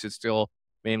 or is it still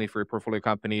mainly for your portfolio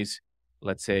companies,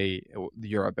 let's say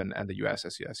Europe and the US,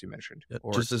 as you mentioned?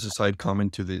 Or just as a side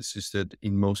comment to this, is that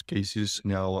in most cases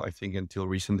now, I think until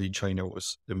recently, China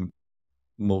was the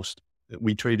most,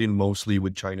 we traded mostly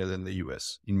with China than the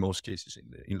US in most cases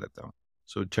in Latam.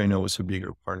 So China was a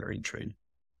bigger partner in trade.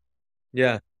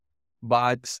 Yeah,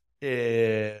 but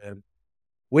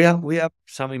we have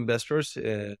some investors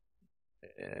or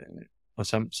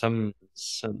some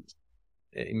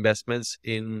investments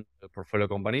in portfolio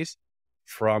companies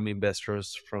from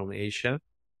investors from Asia,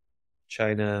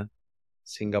 China,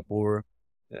 Singapore,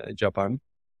 Japan,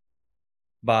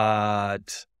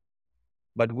 but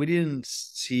we didn't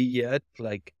see yet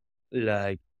like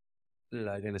a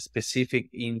specific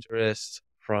interest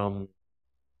from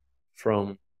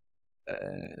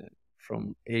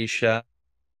Asia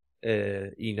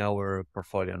in our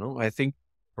portfolio. No, I think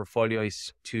portfolio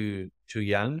is too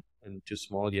young and too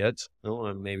small yet. No,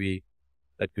 and maybe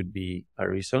that could be a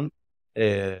reason.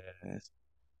 I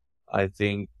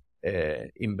think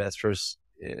investors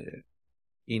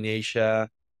in Asia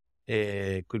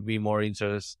could be more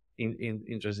interested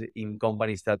in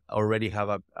companies that already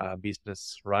have a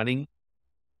business running.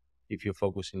 If you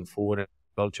focus in food and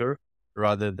culture,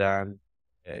 rather than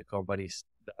companies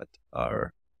that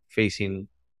are facing,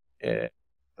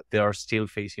 they are still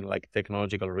facing like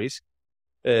technological risk.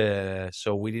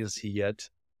 So we didn't see yet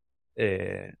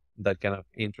that kind of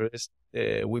interest.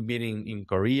 We've been in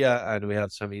Korea and we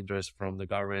had some interest from the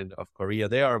government of Korea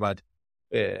there, but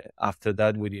after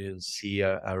that we didn't see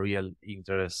a real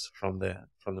interest from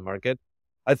the market.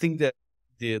 I think that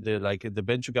the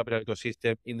venture capital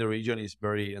ecosystem in the region is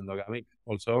very endogamic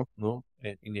also, no,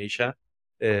 in Asia.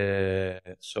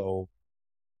 So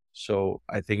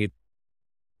I think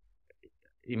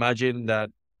imagine that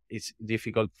it's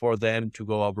difficult for them to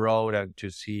go abroad and to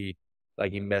see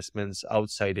like investments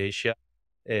outside Asia,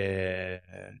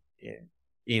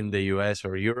 in the US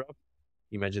or Europe.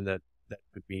 Imagine that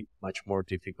could be much more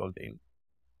difficult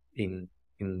in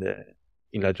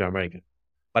Latin America.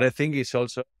 But I think it's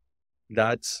also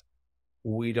that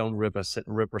we don't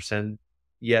represent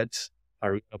yet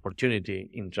a real opportunity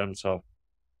in terms of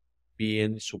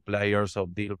being suppliers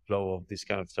of deal flow of this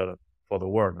kind of stuff for the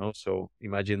world. No? So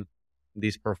imagine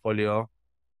this portfolio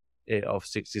of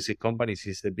 66 companies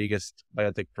is the biggest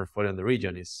biotech portfolio in the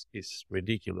region. Is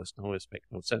ridiculous. No, it makes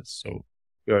no sense. So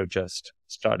we are just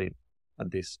starting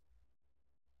at this.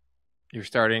 You're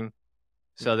starting.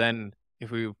 So then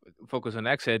if we focus on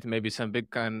exit, maybe some big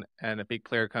gun and a big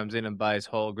player comes in and buys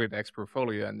whole GRIDX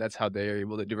portfolio, and that's how they're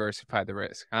able to diversify the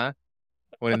risk, huh?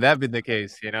 Wouldn't that be the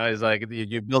case? It's like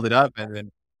you build it up and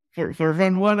then For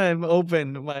fund one, I'm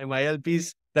open my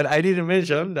LPs that I didn't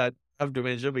mention, that I have to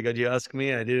mention because you asked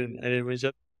me, I didn't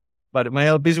mention. But my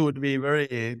LPs would be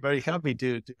very, very happy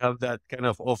to have that kind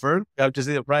of offer. You have to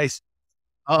see the price.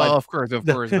 oh, But of course, of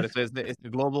course. But it's the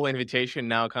global invitation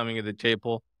now coming to the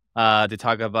table to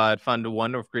talk about Fund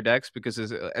One of GridX because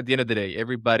at the end of the day,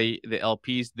 everybody, the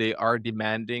LPs, they are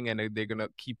demanding and they're gonna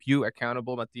keep you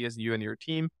accountable, Matthias, you and your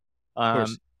team, of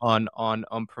course,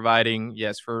 on providing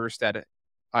yes first that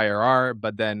IRR,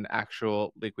 but then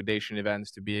actual liquidation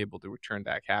events to be able to return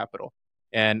that capital.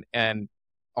 And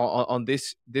on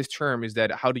this term is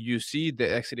that how do you see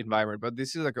the exit environment? But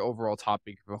this is like an overall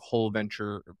topic of a whole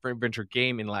venture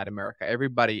game in Latin America.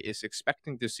 Everybody is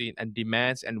expecting to see and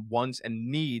demands and wants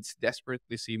and needs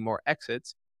desperately see more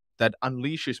exits that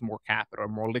unleashes more capital,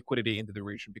 more liquidity into the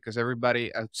region because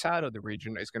everybody outside of the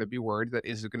region is going to be worried that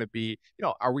is it going to be,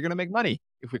 are we going to make money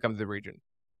if we come to the region?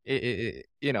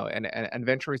 And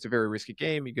venture is a very risky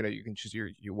game. You can choose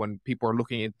when people are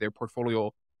looking at their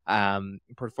portfolio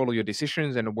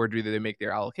decisions and where do they make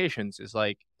their allocations is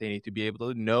like they need to be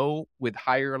able to know with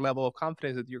higher level of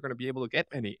confidence that you're going to be able to get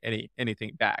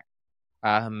anything back.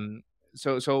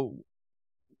 So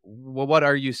what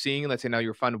are you seeing? Let's say now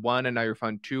you're fund one and now you're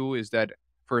fund two. Is that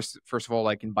first of all,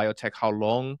 like in biotech, how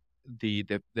long the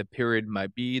period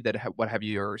might be that what have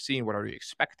you ever seen? What are you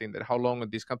expecting? That how long are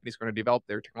these companies going to develop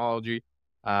their technology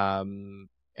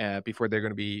before they're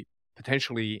going to be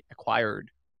potentially acquired?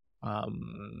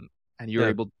 And you're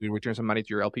able to return some money to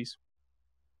your LPs?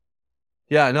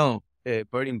 Yeah, no,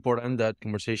 very important that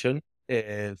conversation.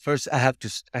 First, I have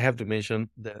to mention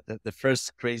the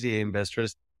first crazy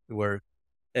investors were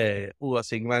Hugo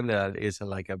Sigman, that is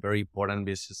like a very important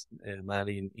business man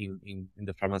in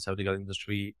the pharmaceutical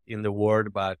industry in the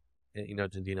world, but in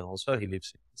Argentina also. He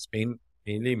lives in Spain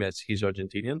mainly, but he's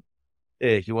Argentinian.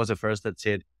 He was the first that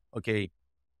said, okay,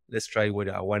 let's try with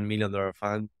a $1 million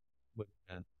fund.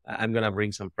 I'm going to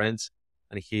bring some friends.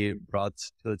 And he brought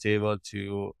to the table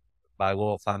to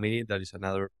Vago family, that is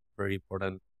another very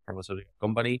important pharmaceutical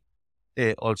company.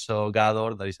 Also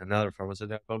Gador, that is another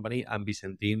pharmaceutical company, and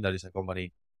Vicentin, that is a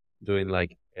company doing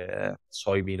like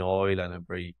soybean oil and a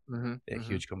very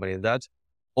huge company in that.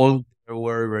 All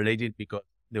were related because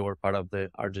they were part of the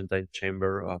Argentine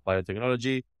Chamber of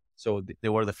Biotechnology. So they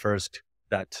were the first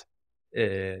that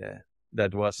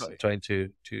was trying to.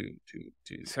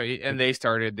 So and they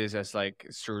started this as like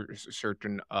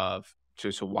certain of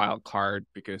just a wild card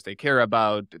because they care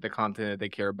about the content, they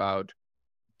care about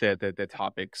the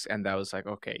topics, and that was like,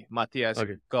 okay,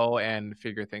 Matías, go and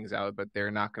figure things out, but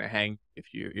they're not going to hang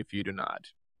if you do not.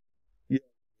 Yeah.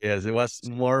 Yes, it was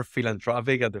more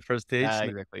philanthropic at the first stage,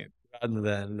 exactly, rather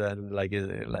than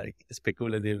like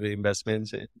speculative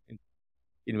investments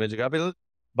in venture capital.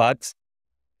 But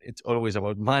it's always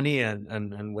about money,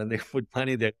 and when they put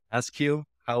money, they ask you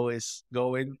how is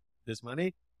going this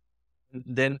money.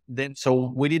 Then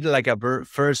so we did like a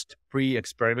first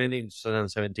pre-experiment in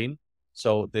 2017.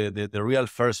 So the real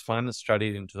first fund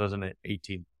started in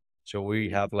 2018. So we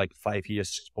have like 5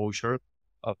 years exposure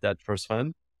of that first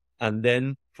fund. And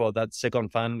then for that second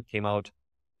fund came out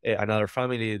another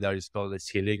family that is called the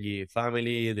Cielegui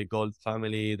family, the Gold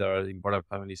family. There are important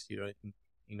families here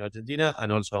in Argentina,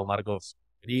 and also Marcos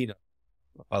Pereira,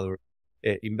 other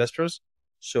investors.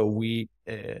 So we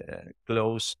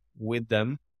closed with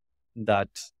them that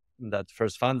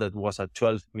first fund that was a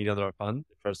 $12 million fund,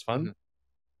 the first fund.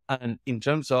 And in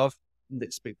terms of the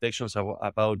expectations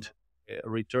about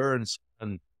returns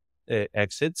and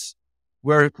exits,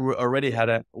 we already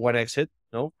had one exit,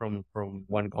 from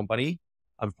one company.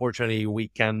 Unfortunately, we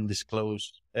can't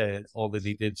disclose all the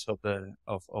details of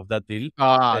that deal.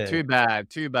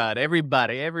 Too bad.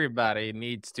 Everybody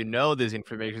needs to know this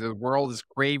information. The world is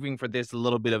craving for this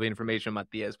little bit of information,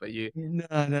 Matías. But you no.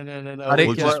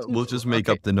 We'll just make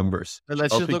up the numbers.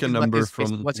 I'll pick a number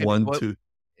from 1 to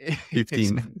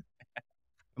 15.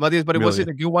 Matías, but was it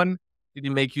a good one? Did it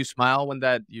make you smile when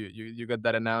that you got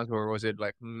that announced, or was it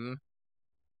like the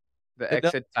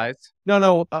exit size?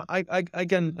 No. I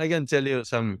can tell you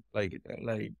some like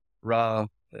raw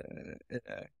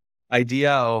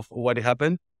idea of what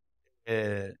happened.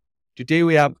 Today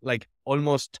we have like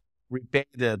almost repaid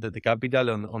the capital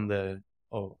on the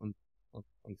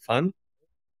fund,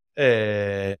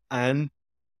 and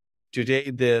today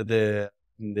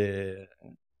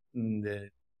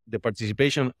the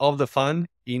participation of the fund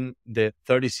in the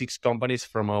 36 companies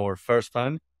from our first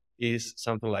fund is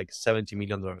something like $70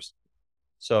 million.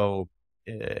 So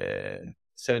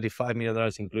 $75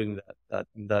 million, including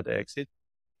that exit.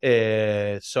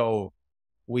 So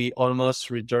we almost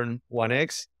returned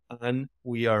 1x, and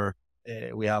we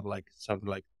have like something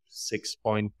like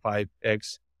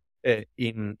 6.5x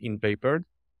in paper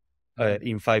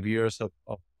in 5 years of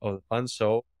the fund.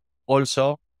 So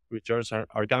also returns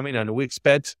are coming, and we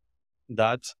expect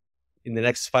that in the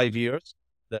next 5 years,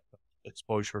 the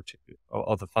exposure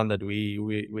of the fund that we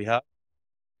have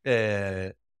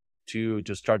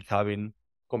to start having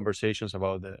conversations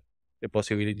about the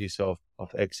possibilities of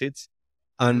exits.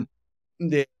 And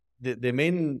the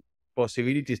main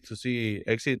possibilities to see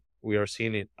exit, we are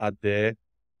seeing it at the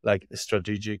like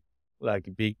strategic, like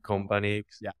big companies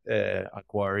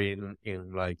acquiring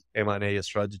in like M&A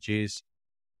strategies.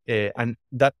 And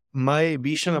that my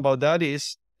vision about that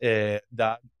is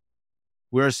that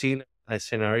we're seeing a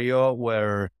scenario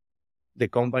where the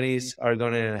companies are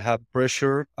going to have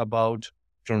pressure about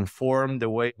transform the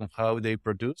way of how they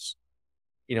produce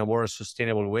in a more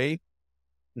sustainable way.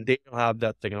 They don't have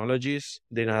that technologies.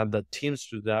 They don't have the teams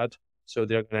to do that. So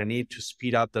they're going to need to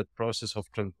speed up that process of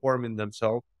transforming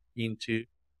themselves into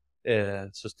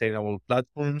sustainable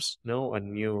platforms,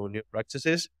 and new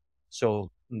practices.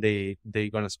 So they're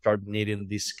going to start needing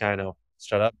this kind of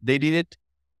startup. They did it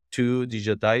to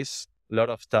digitize a lot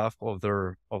of stuff of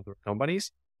their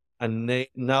companies, and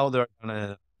now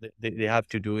they have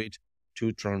to do it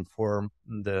to transform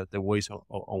the ways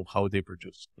on how they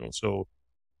produce. So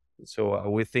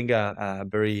we think a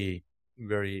very,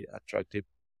 very attractive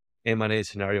M&A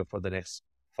scenario for the next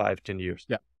 5-10 years.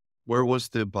 Yeah. Where was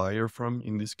the buyer from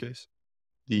in this case?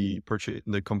 The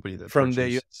company that From purchased?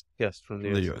 the US. Yes, from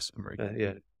the US,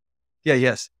 America.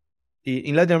 Yes.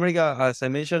 In Latin America, as I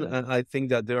mentioned, I think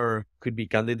that there could be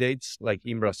candidates like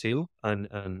in Brazil and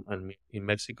in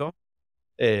Mexico.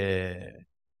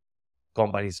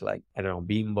 Companies like, I don't know,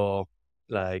 Bimbo,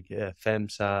 like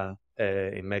FEMSA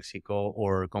in Mexico,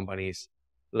 or companies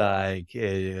like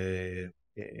GBS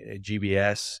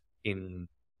in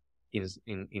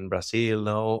Brazil,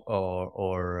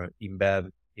 or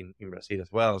InBev in Brazil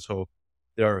as well. So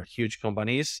there are huge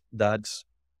companies that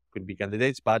could be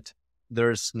candidates, but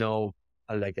there's no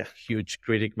like a huge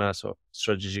critic mass of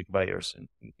strategic buyers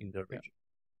in the region.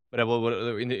 But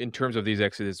in terms of these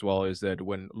exits as well, is that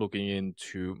when looking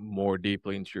into more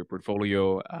deeply into your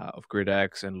portfolio of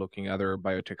GRIDX and looking at other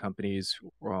biotech companies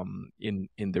in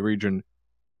the region,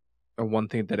 one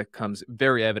thing that it comes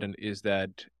very evident is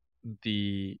that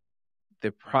the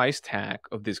price tag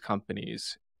of these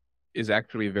companies is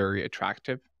actually very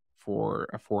attractive for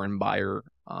a foreign buyer,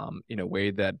 in a way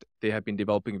that they have been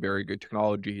developing very good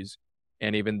technologies.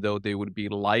 And even though they would be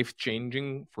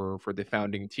life-changing for the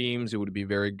founding teams, it would be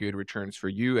very good returns for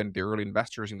you and the early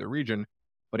investors in the region.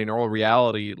 But in all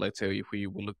reality, let's say if we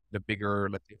will look at the bigger,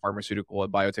 let's say, pharmaceutical or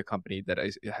biotech company that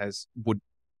would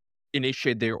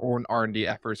initiate their own R&D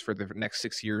efforts for the next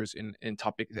 6 years in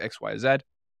topic X, Y, Z,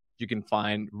 you can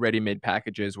find ready-made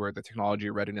packages where the technology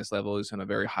readiness level is in a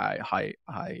very high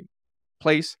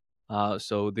place.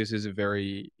 So this is a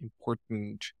very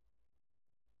important,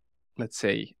 let's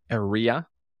say, area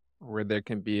where there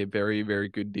can be a very, very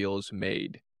good deals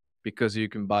made, because you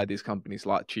can buy these companies a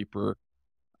lot cheaper,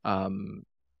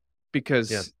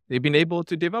 because they've been able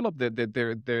to develop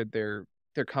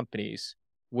their companies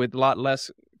with a lot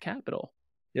less capital.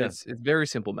 Yeah. It's very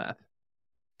simple math.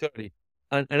 Totally.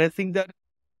 And I think that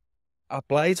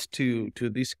applies to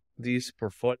this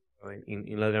portfolio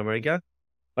in Latin America.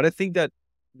 But I think that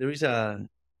there is a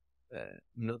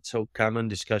not so common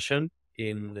discussion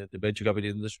in the venture capital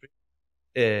industry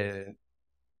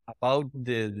about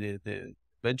the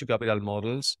venture capital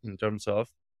models in terms of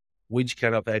which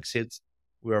kind of exits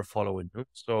we are following.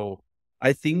 So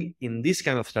I think in these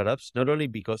kind of startups, not only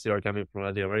because they are coming from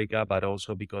Latin America, but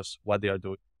also because what they are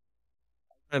doing,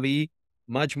 going to be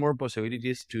much more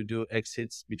possibilities to do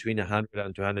exits between $100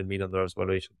 and $200 million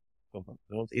valuation.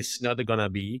 It's not going to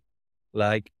be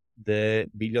like the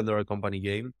 $1 billion company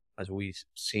game as we've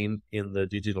seen in the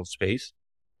digital space.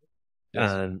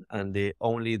 Yes. And the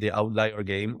outlier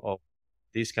game of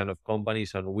these kind of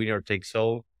companies and winner takes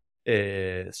all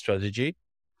strategy.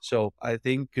 So I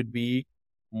think could be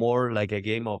more like a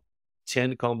game of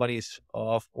 10 companies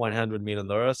of $100 million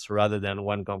rather than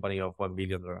one company of $1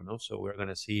 billion. No? So we're going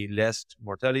to see less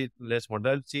mortality,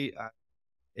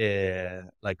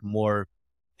 like more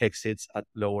exits at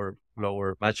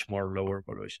much more lower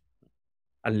valuation,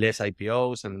 and less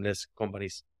IPOs and less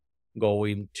companies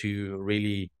going to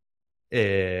really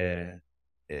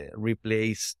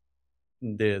replace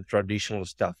the traditional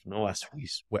stuff,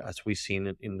 as we've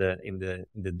seen in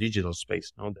the digital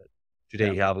space, that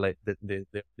today you have like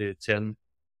the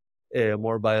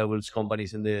more viable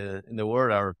companies in the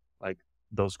world are like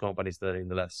those companies that in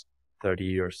the last 30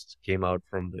 years came out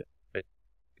from the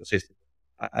ecosystem.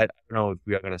 I don't know if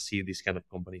we are going to see these kind of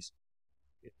companies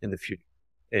in the future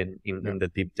in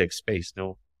the deep tech space,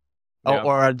 no? Yeah.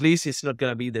 Or at least it's not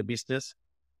going to be the business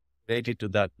related to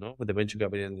that, no? With the venture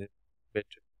capital and the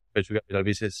venture capital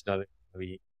business is not going to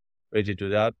be related to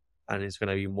that, and it's going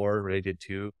to be more related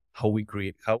to how we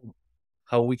create,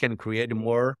 how we can create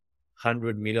more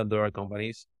 $100 million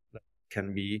companies that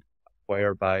can be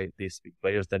acquired by these big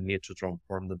players that need to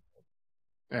transform them.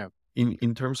 Yeah.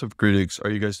 In terms of GRIDX, are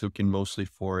you guys looking mostly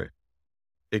for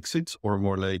exits, or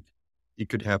more like it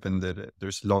could happen that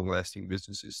there's long-lasting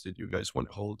businesses that you guys want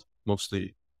to hold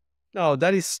mostly? No,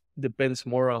 that depends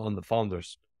more on the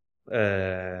founders.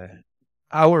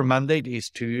 Our mandate is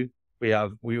we are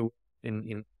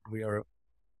in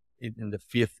the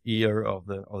 5th year of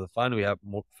the fund. We have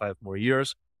 5 more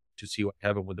years to see what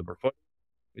happened with the portfolio.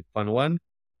 With fund 1,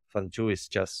 fund 2 is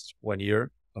just 1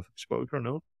 year of exposure,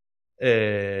 no?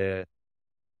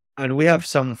 And we have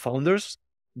some founders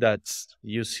that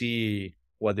you see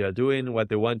what they are doing, what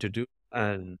they want to do,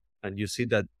 and you see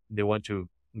that they want to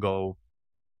go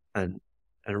and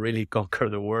really conquer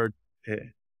the world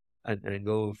and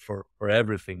go for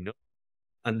everything, no?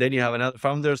 And then you have another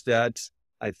founders that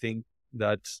I think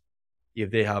that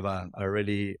if they have a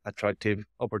really attractive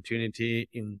opportunity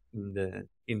in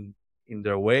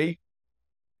their way,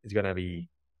 it's gonna be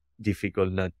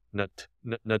difficult not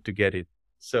to get it.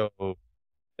 So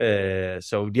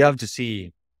you have to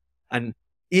see, and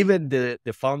even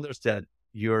the founders that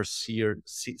you're seeing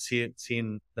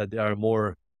that they are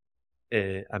more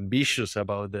ambitious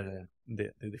about the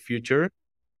future,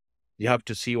 you have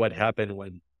to see what happened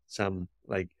when some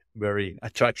like very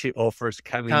attractive offers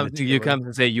come in. You come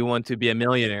and say you want to be a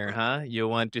millionaire, huh? You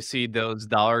want to see those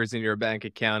dollars in your bank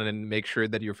account and make sure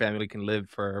that your family can live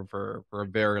for a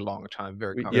very long time,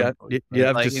 very comfortably. You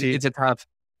have Like, to see.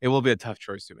 It will be a tough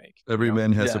choice to make. Every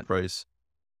man has a price.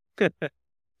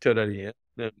 Totally,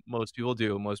 yeah. Most people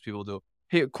do.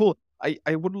 Hey, cool.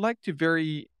 I would like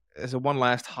to as a one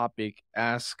last topic,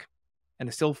 ask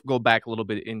and still go back a little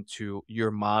bit into your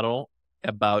model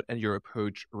and your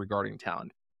approach regarding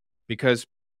talent. Because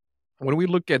when we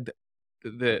look at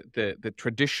the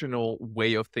traditional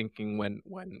way of thinking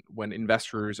when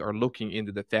investors are looking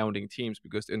into the founding teams,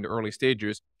 because in the early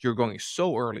stages you're going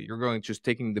so early, you're going just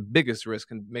taking the biggest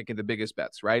risk and making the biggest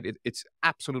bets, right? It's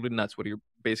absolutely nuts what you're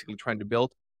basically trying to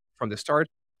build from the start.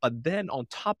 But then on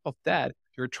top of that,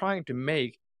 you're trying to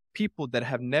make people that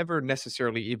have never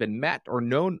necessarily even met or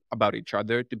known about each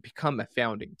other to become a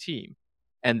founding team.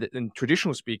 And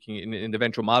traditional speaking, in the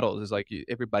venture models, is like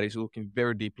everybody's looking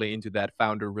very deeply into that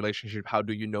founder relationship. How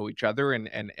do you know each other?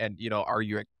 And are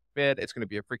you a fit? It's going to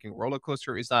be a freaking roller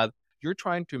coaster. Is that you're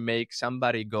trying to make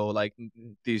somebody go like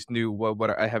these new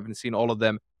what I haven't seen all of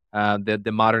them.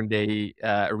 The modern day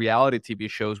reality TV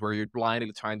shows where you're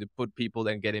blindly trying to put people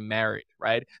and getting married,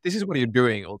 right? This is what you're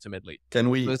doing ultimately. Can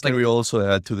we also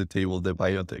add to the table the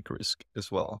biotech risk as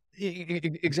well?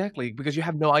 Exactly, because you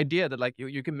have no idea that like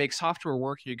you can make software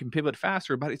work, you can pivot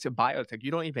faster, but it's a biotech.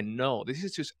 You don't even know. This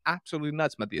is just absolutely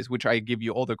nuts, Matías, which I give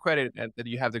you all the credit and that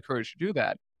you have the courage to do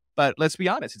that. But let's be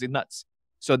honest, it's nuts.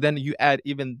 So then you add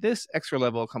even this extra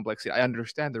level of complexity. I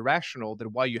understand the rationale that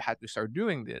why you had to start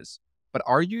doing this. But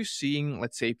are you seeing,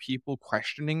 let's say, people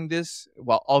questioning this?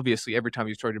 Well, obviously, every time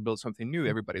you start to build something new,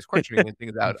 everybody's questioning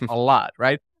things out a lot,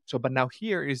 right? So, but now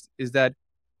here is that,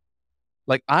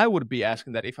 like, I would be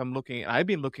asking that if I've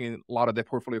been looking at a lot of the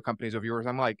portfolio companies of yours.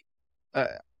 I'm like,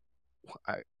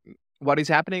 what is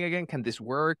happening again? Can this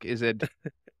work? Is it,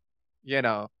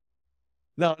 No.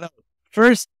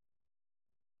 First,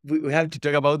 we have to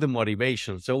talk about the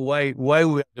motivation. So why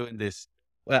we are doing this?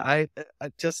 Well, I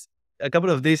just a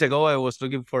couple of days ago, I was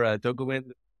looking for a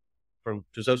document from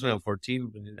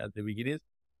 2014 at the beginning,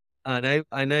 and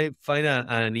I find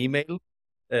an email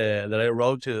that I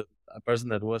wrote to a person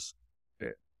that was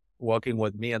working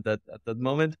with me at that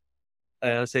moment.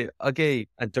 And I say, okay,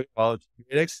 and talk about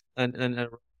GRIDX and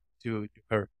to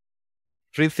her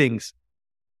 3 things.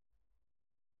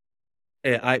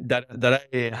 That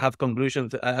I have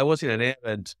conclusions. I was in an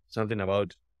event, something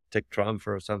about tech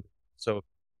transfer or something. So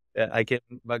I came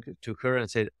back to her and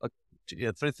said,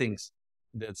 okay, 3 things.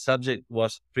 The subject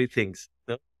was 3 things.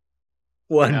 No?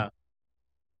 1,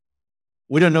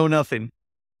 we don't know nothing.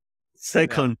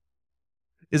 2nd,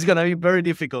 it's going to be very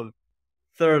difficult.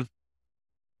 3rd,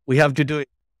 we have to do it.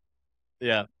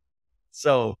 Yeah.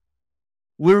 So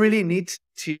we really need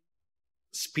to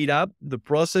speed up the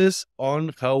process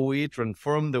on how we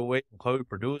transform the way how we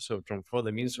produce or transform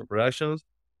the means of production.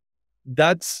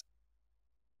 That's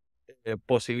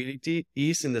possibility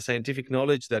is in the scientific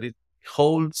knowledge that it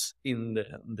holds in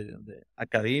the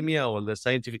academia or the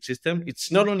scientific system.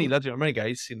 It's not only Latin America,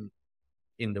 it's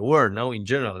in the world now in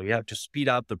general. We have to speed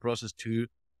up the process to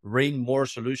bring more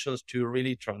solutions to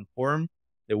really transform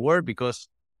the world, because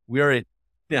we are in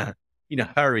a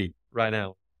hurry right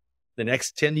now. The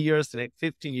next 10 years, the next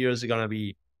 15 years are going to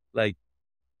be like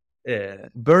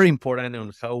very important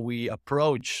on how we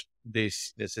approach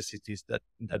these necessities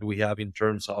that we have in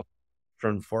terms of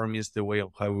transforming the way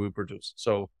of how we produce.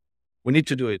 So we need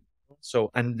to do it. So,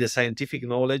 and the scientific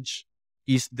knowledge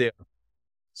is there.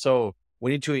 So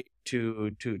we need to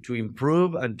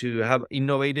improve and to have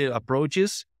innovative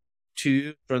approaches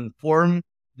to transform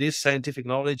this scientific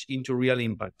knowledge into real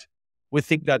impact. We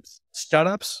think that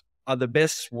startups are the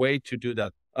best way to do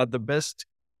that, are the best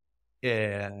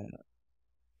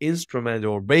instrument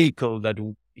or vehicle that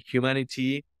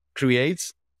humanity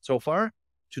creates so far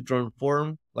to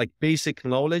transform like basic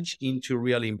knowledge into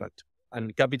real impact,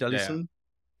 and capitalism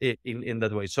in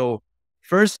that way. So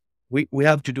first we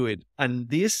have to do it. And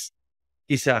this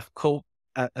is a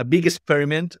big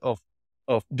experiment of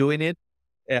doing it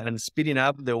and speeding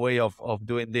up the way of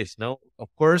doing this. No,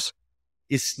 of course,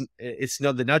 it's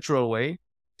not the natural way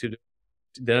to do.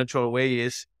 The natural way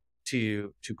is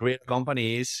to create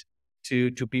companies,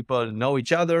 to people know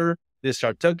each other, they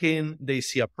start talking, they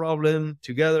see a problem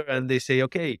together, and they say,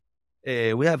 okay,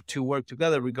 we have to work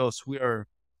together because we are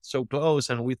so close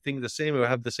and we think the same, we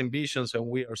have the same visions, and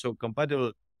we are so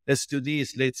compatible. Let's do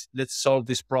this. Let's solve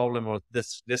this problem, or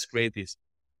let's create this.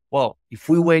 Well, if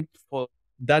we wait for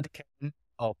that kind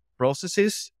of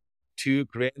processes to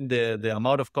create the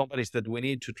amount of companies that we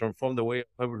need to transform the way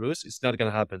we produce, it's not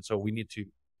going to happen. So we need to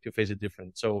face it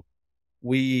different. So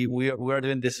we are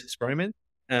doing this experiment,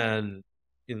 and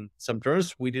in some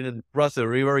terms, we didn't cross the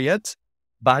river yet,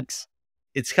 but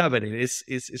it's happening.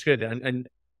 It's great. And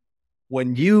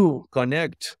when you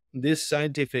connect this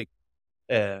scientific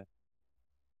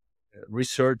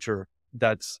researcher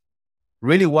that's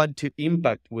really want to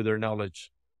impact with their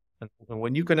knowledge, and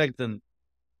when you connect them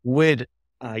with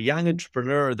a young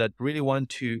entrepreneur that really want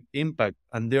to impact,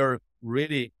 and they're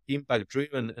really impact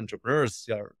driven entrepreneurs,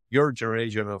 they are your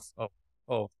generation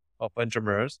of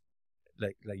entrepreneurs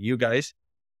like you guys.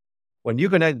 When you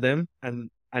connect them, and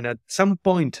at some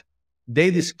point they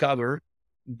discover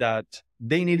that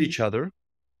they need each other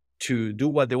to do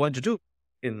what they want to do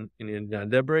in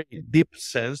a very deep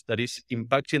sense that is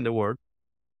impacting the world.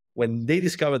 When they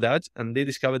discover that, and they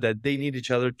discover that they need each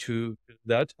other to do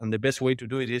that, and the best way to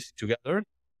do it is together,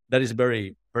 that is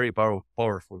very, very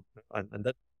powerful.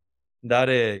 And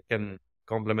that can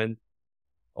complement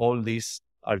all these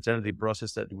alternative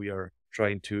process that we are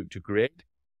trying to create,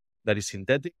 that is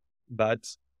synthetic,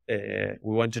 but we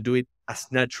want to do it as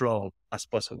natural as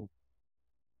possible.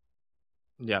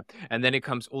 Yeah. And then it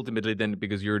comes ultimately then,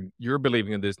 because you're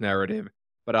believing in this narrative,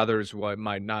 but others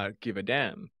might not give a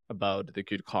damn about the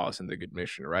good cause and the good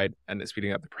mission, right? And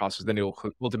speeding up the process, then it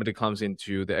ultimately comes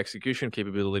into the execution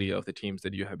capability of the teams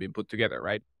that you have been put together,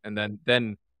 right? And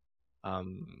then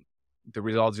the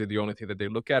results are the only thing that they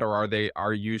look at, or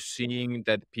are you seeing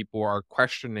that people are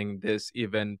questioning this,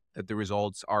 even that the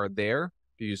results are there?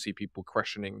 Do you see people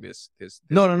questioning this?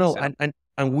 No.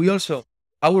 And we also,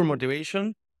 our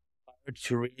motivation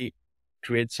to really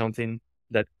create something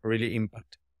that really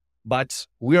impact. But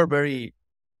we have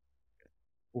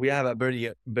a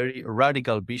very, very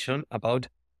radical vision about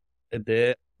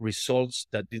the results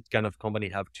that this kind of company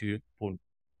have to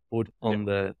put on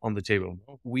the table.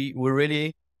 We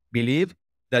really believe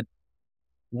that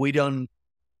we don't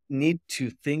need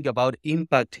to think about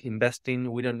impact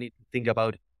investing. We don't need to think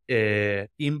about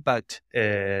impact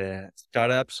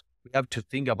startups. We have to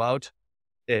think about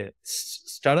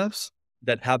startups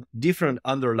that have different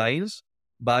underlines,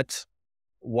 but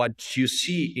what you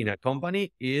see in a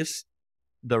company is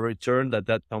the return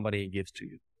that company gives to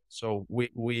you. So what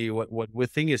we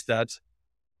think is that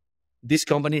this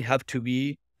company have to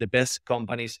be the best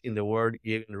companies in the world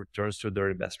giving returns to their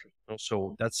investors.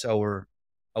 So that's our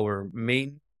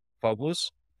main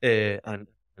focus, and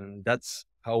that's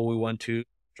how we want to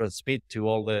transmit to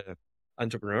all the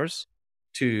entrepreneurs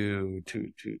to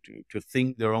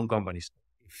think their own companies.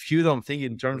 If you don't think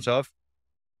in terms of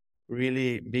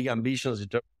really big ambitions in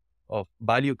terms of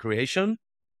value creation,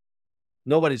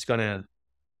 nobody's gonna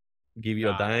give you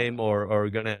a dime or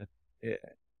gonna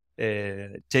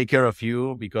take care of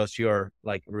you because you're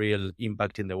like real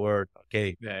impact in the world.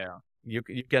 Okay, you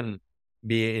can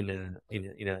be in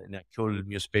a cool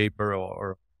newspaper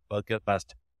or podcast, but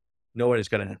nobody's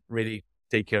gonna really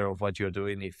take care of what you're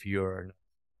doing if you're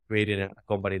creating a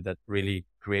company that really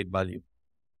create value.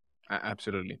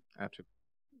 Absolutely. Absolutely.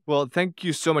 Well, thank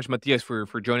you so much, Matias, for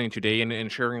joining today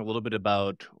and sharing a little bit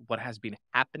about what has been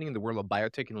happening in the world of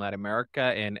biotech in Latin America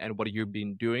and what you've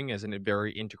been doing as a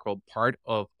very integral part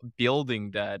of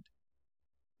building that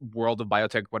world of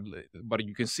biotech, what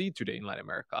you can see today in Latin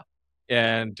America.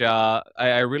 And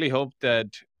I really hope that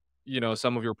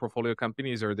some of your portfolio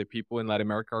companies or the people in Latin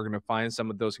America are going to find some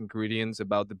of those ingredients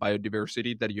about the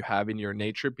biodiversity that you have in your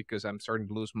nature, because I'm starting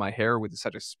to lose my hair with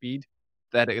such a speed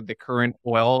that the current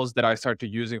oils that I started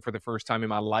using for the first time in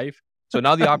my life. So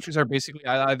now the options are basically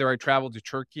either I travel to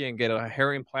Turkey and get a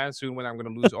hair implant soon when I'm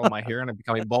going to lose all my hair and I'm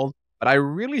becoming bald. But I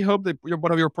really hope that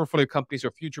one of your portfolio companies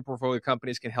or future portfolio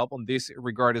companies can help on this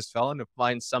regard as well, and to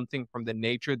find something from the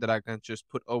nature that I can just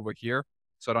put over here.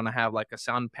 So I don't have like a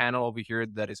sound panel over here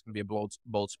that is going to be a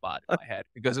bold spot in my head.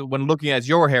 Because when looking at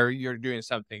your hair, you're doing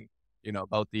something,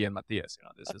 about the and Matias.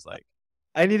 This is like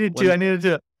I needed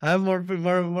to. I have more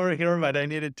hair, but I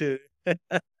needed to.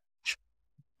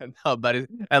 no, but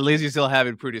at least you still have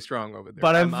it pretty strong over there.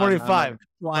 But I'm 45.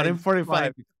 But I'm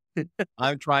 45.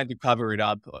 I'm trying to cover it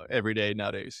up every day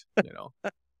nowadays.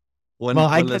 One Well,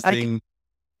 last thing.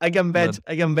 I can bet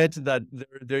that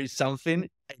there is something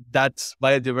that's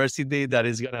biodiversity that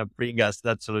is gonna bring us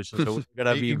that solution. So we're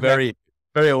gonna be very,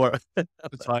 very aware.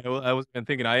 That's why I was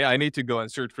thinking I need to go and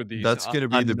search for these. That's going to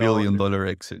be the $1 billion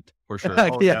exit for sure.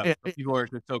 Yeah. People are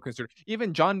so concerned.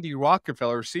 Even John D.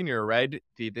 Rockefeller Sr., right?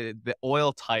 The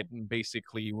oil titan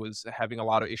basically was having a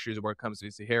lot of issues where it comes to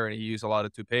his hair, and he used a lot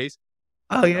of toupees.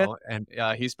 Oh yeah. And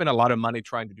he spent a lot of money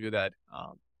trying to do that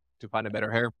to find a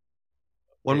better hair.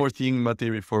 One more thing, Mate,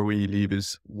 before we leave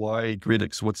is why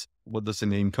GRIDX? What does the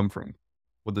name come from?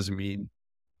 What does it mean?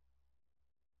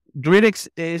 GRIDX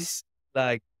is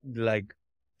like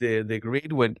the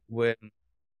grid when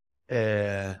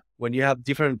you have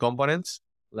different components,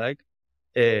 like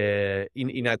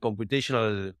in a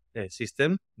computational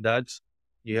system that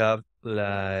you have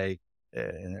like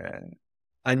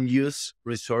unused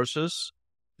resources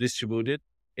distributed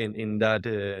in that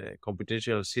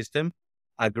computational system.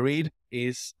 A grid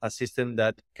is a system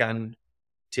that can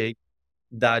take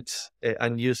that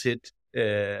and use it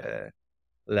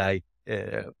like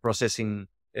processing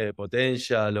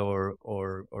potential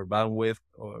or bandwidth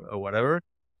or whatever,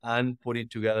 and put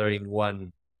it together in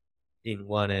one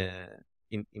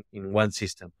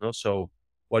system. No? So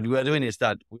what we are doing is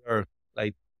that we are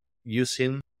like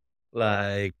using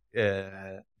like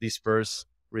dispersed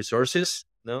resources,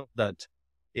 no, that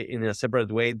in a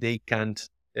separate way they can't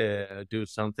do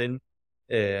something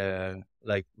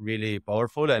like really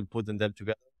powerful and putting them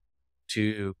together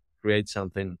to create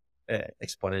something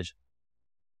exponential.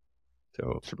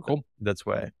 So super cool. That's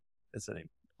why it's the name.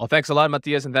 Well, thanks a lot,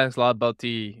 Matias, and thanks a lot,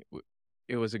 Bauti.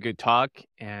 It was a good talk,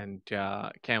 and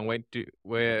can't wait to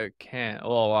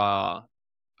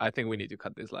I think we need to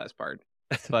cut this last part.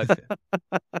 But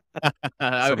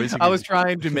I was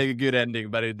trying to make a good ending,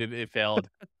 but it failed.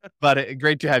 But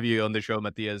great to have you on the show,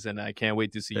 Matias, and I can't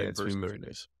wait to see you in person. It's been very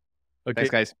nice. Okay.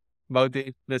 Thanks, guys.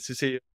 Bauti, nice to see you.